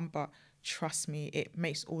someone. But trust me, it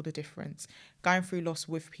makes all the difference. Going through loss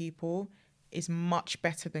with people is much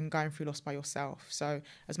better than going through loss by yourself. So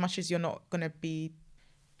as much as you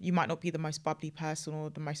might not be the most bubbly person or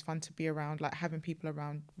the most fun to be around, like having people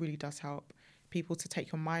around really does help. People to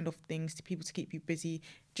take your mind off things, to people to keep you busy,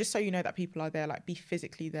 just so you know that people are there, like be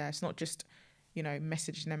physically there. It's not just,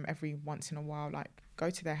 messaging them every once in a while, like go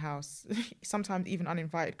to their house, sometimes even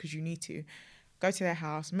uninvited because you need to. Go to their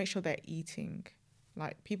house, make sure they're eating.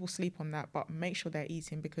 Like people sleep on that, but make sure they're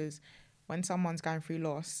eating, because when someone's going through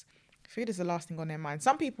loss, food is the last thing on their mind.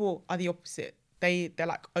 Some people are the opposite. They're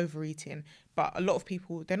like overeating, but a lot of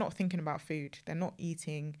people, they're not thinking about food. They're not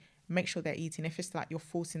eating. Make sure they're eating. If it's like you're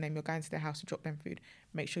forcing them, you're going to their house to drop them food,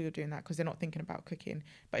 make sure you're doing that, because they're not thinking about cooking.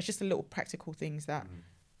 But it's just the little practical things that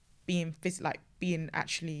being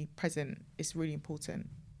actually present is really important.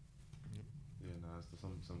 Yeah, no, that's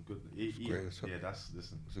some good.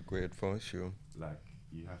 Listen. It's a great advice, yeah. Like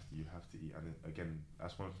you have to eat, and again,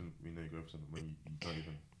 that's one thing we know you go for something when you're not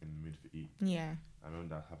even in the mood for eat. Yeah. I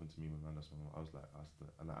remember that happened to me when I lost my mom. I was like,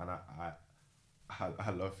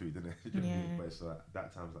 I love food, innit? You know what I mean? But it's like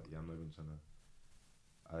that time's like, I'm not even trying to.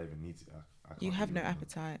 I don't even need to. I can't You have eat no right now.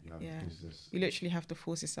 appetite. Just, You literally have to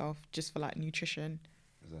force yourself just for like nutrition.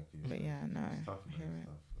 exactly. But yeah, no. It's tough, man. I hear It's it.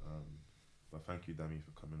 tough. But thank you, Dami,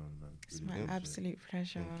 for coming on, man. It's Really my appreciate it. absolute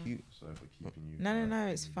pleasure. Thank you. Sorry for keeping you. No,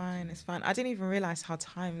 it's fine. It's fine. I didn't even realize how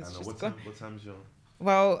time is And just what gone. time's your?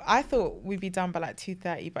 Well, I thought we'd be done by like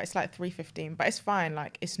 2:30, but it's like 3:15. But it's fine.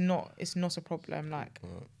 Like it's not a problem. Like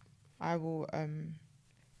I will.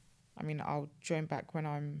 I mean, I'll join back when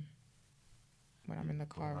I'm in the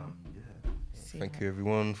car. Yeah. Thank you,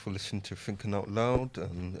 everyone, for listening to Thinking Out Loud,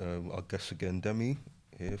 and our guest again, Demi.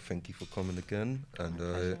 Here, thank you for coming again,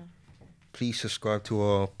 and please subscribe to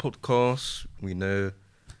our podcast. We know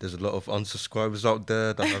there's a lot of unsubscribers out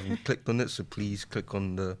there that haven't clicked on it, so please click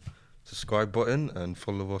on the subscribe button and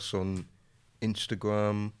follow us on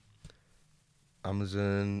Instagram,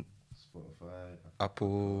 Amazon, Spotify,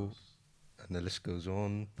 Apple, Podcasts. and the list goes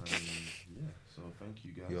on. Yeah, so thank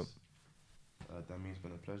you guys. Yep. Dami's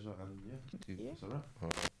been a pleasure, and yeah, Yeah. it's a wrap. All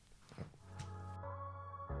right.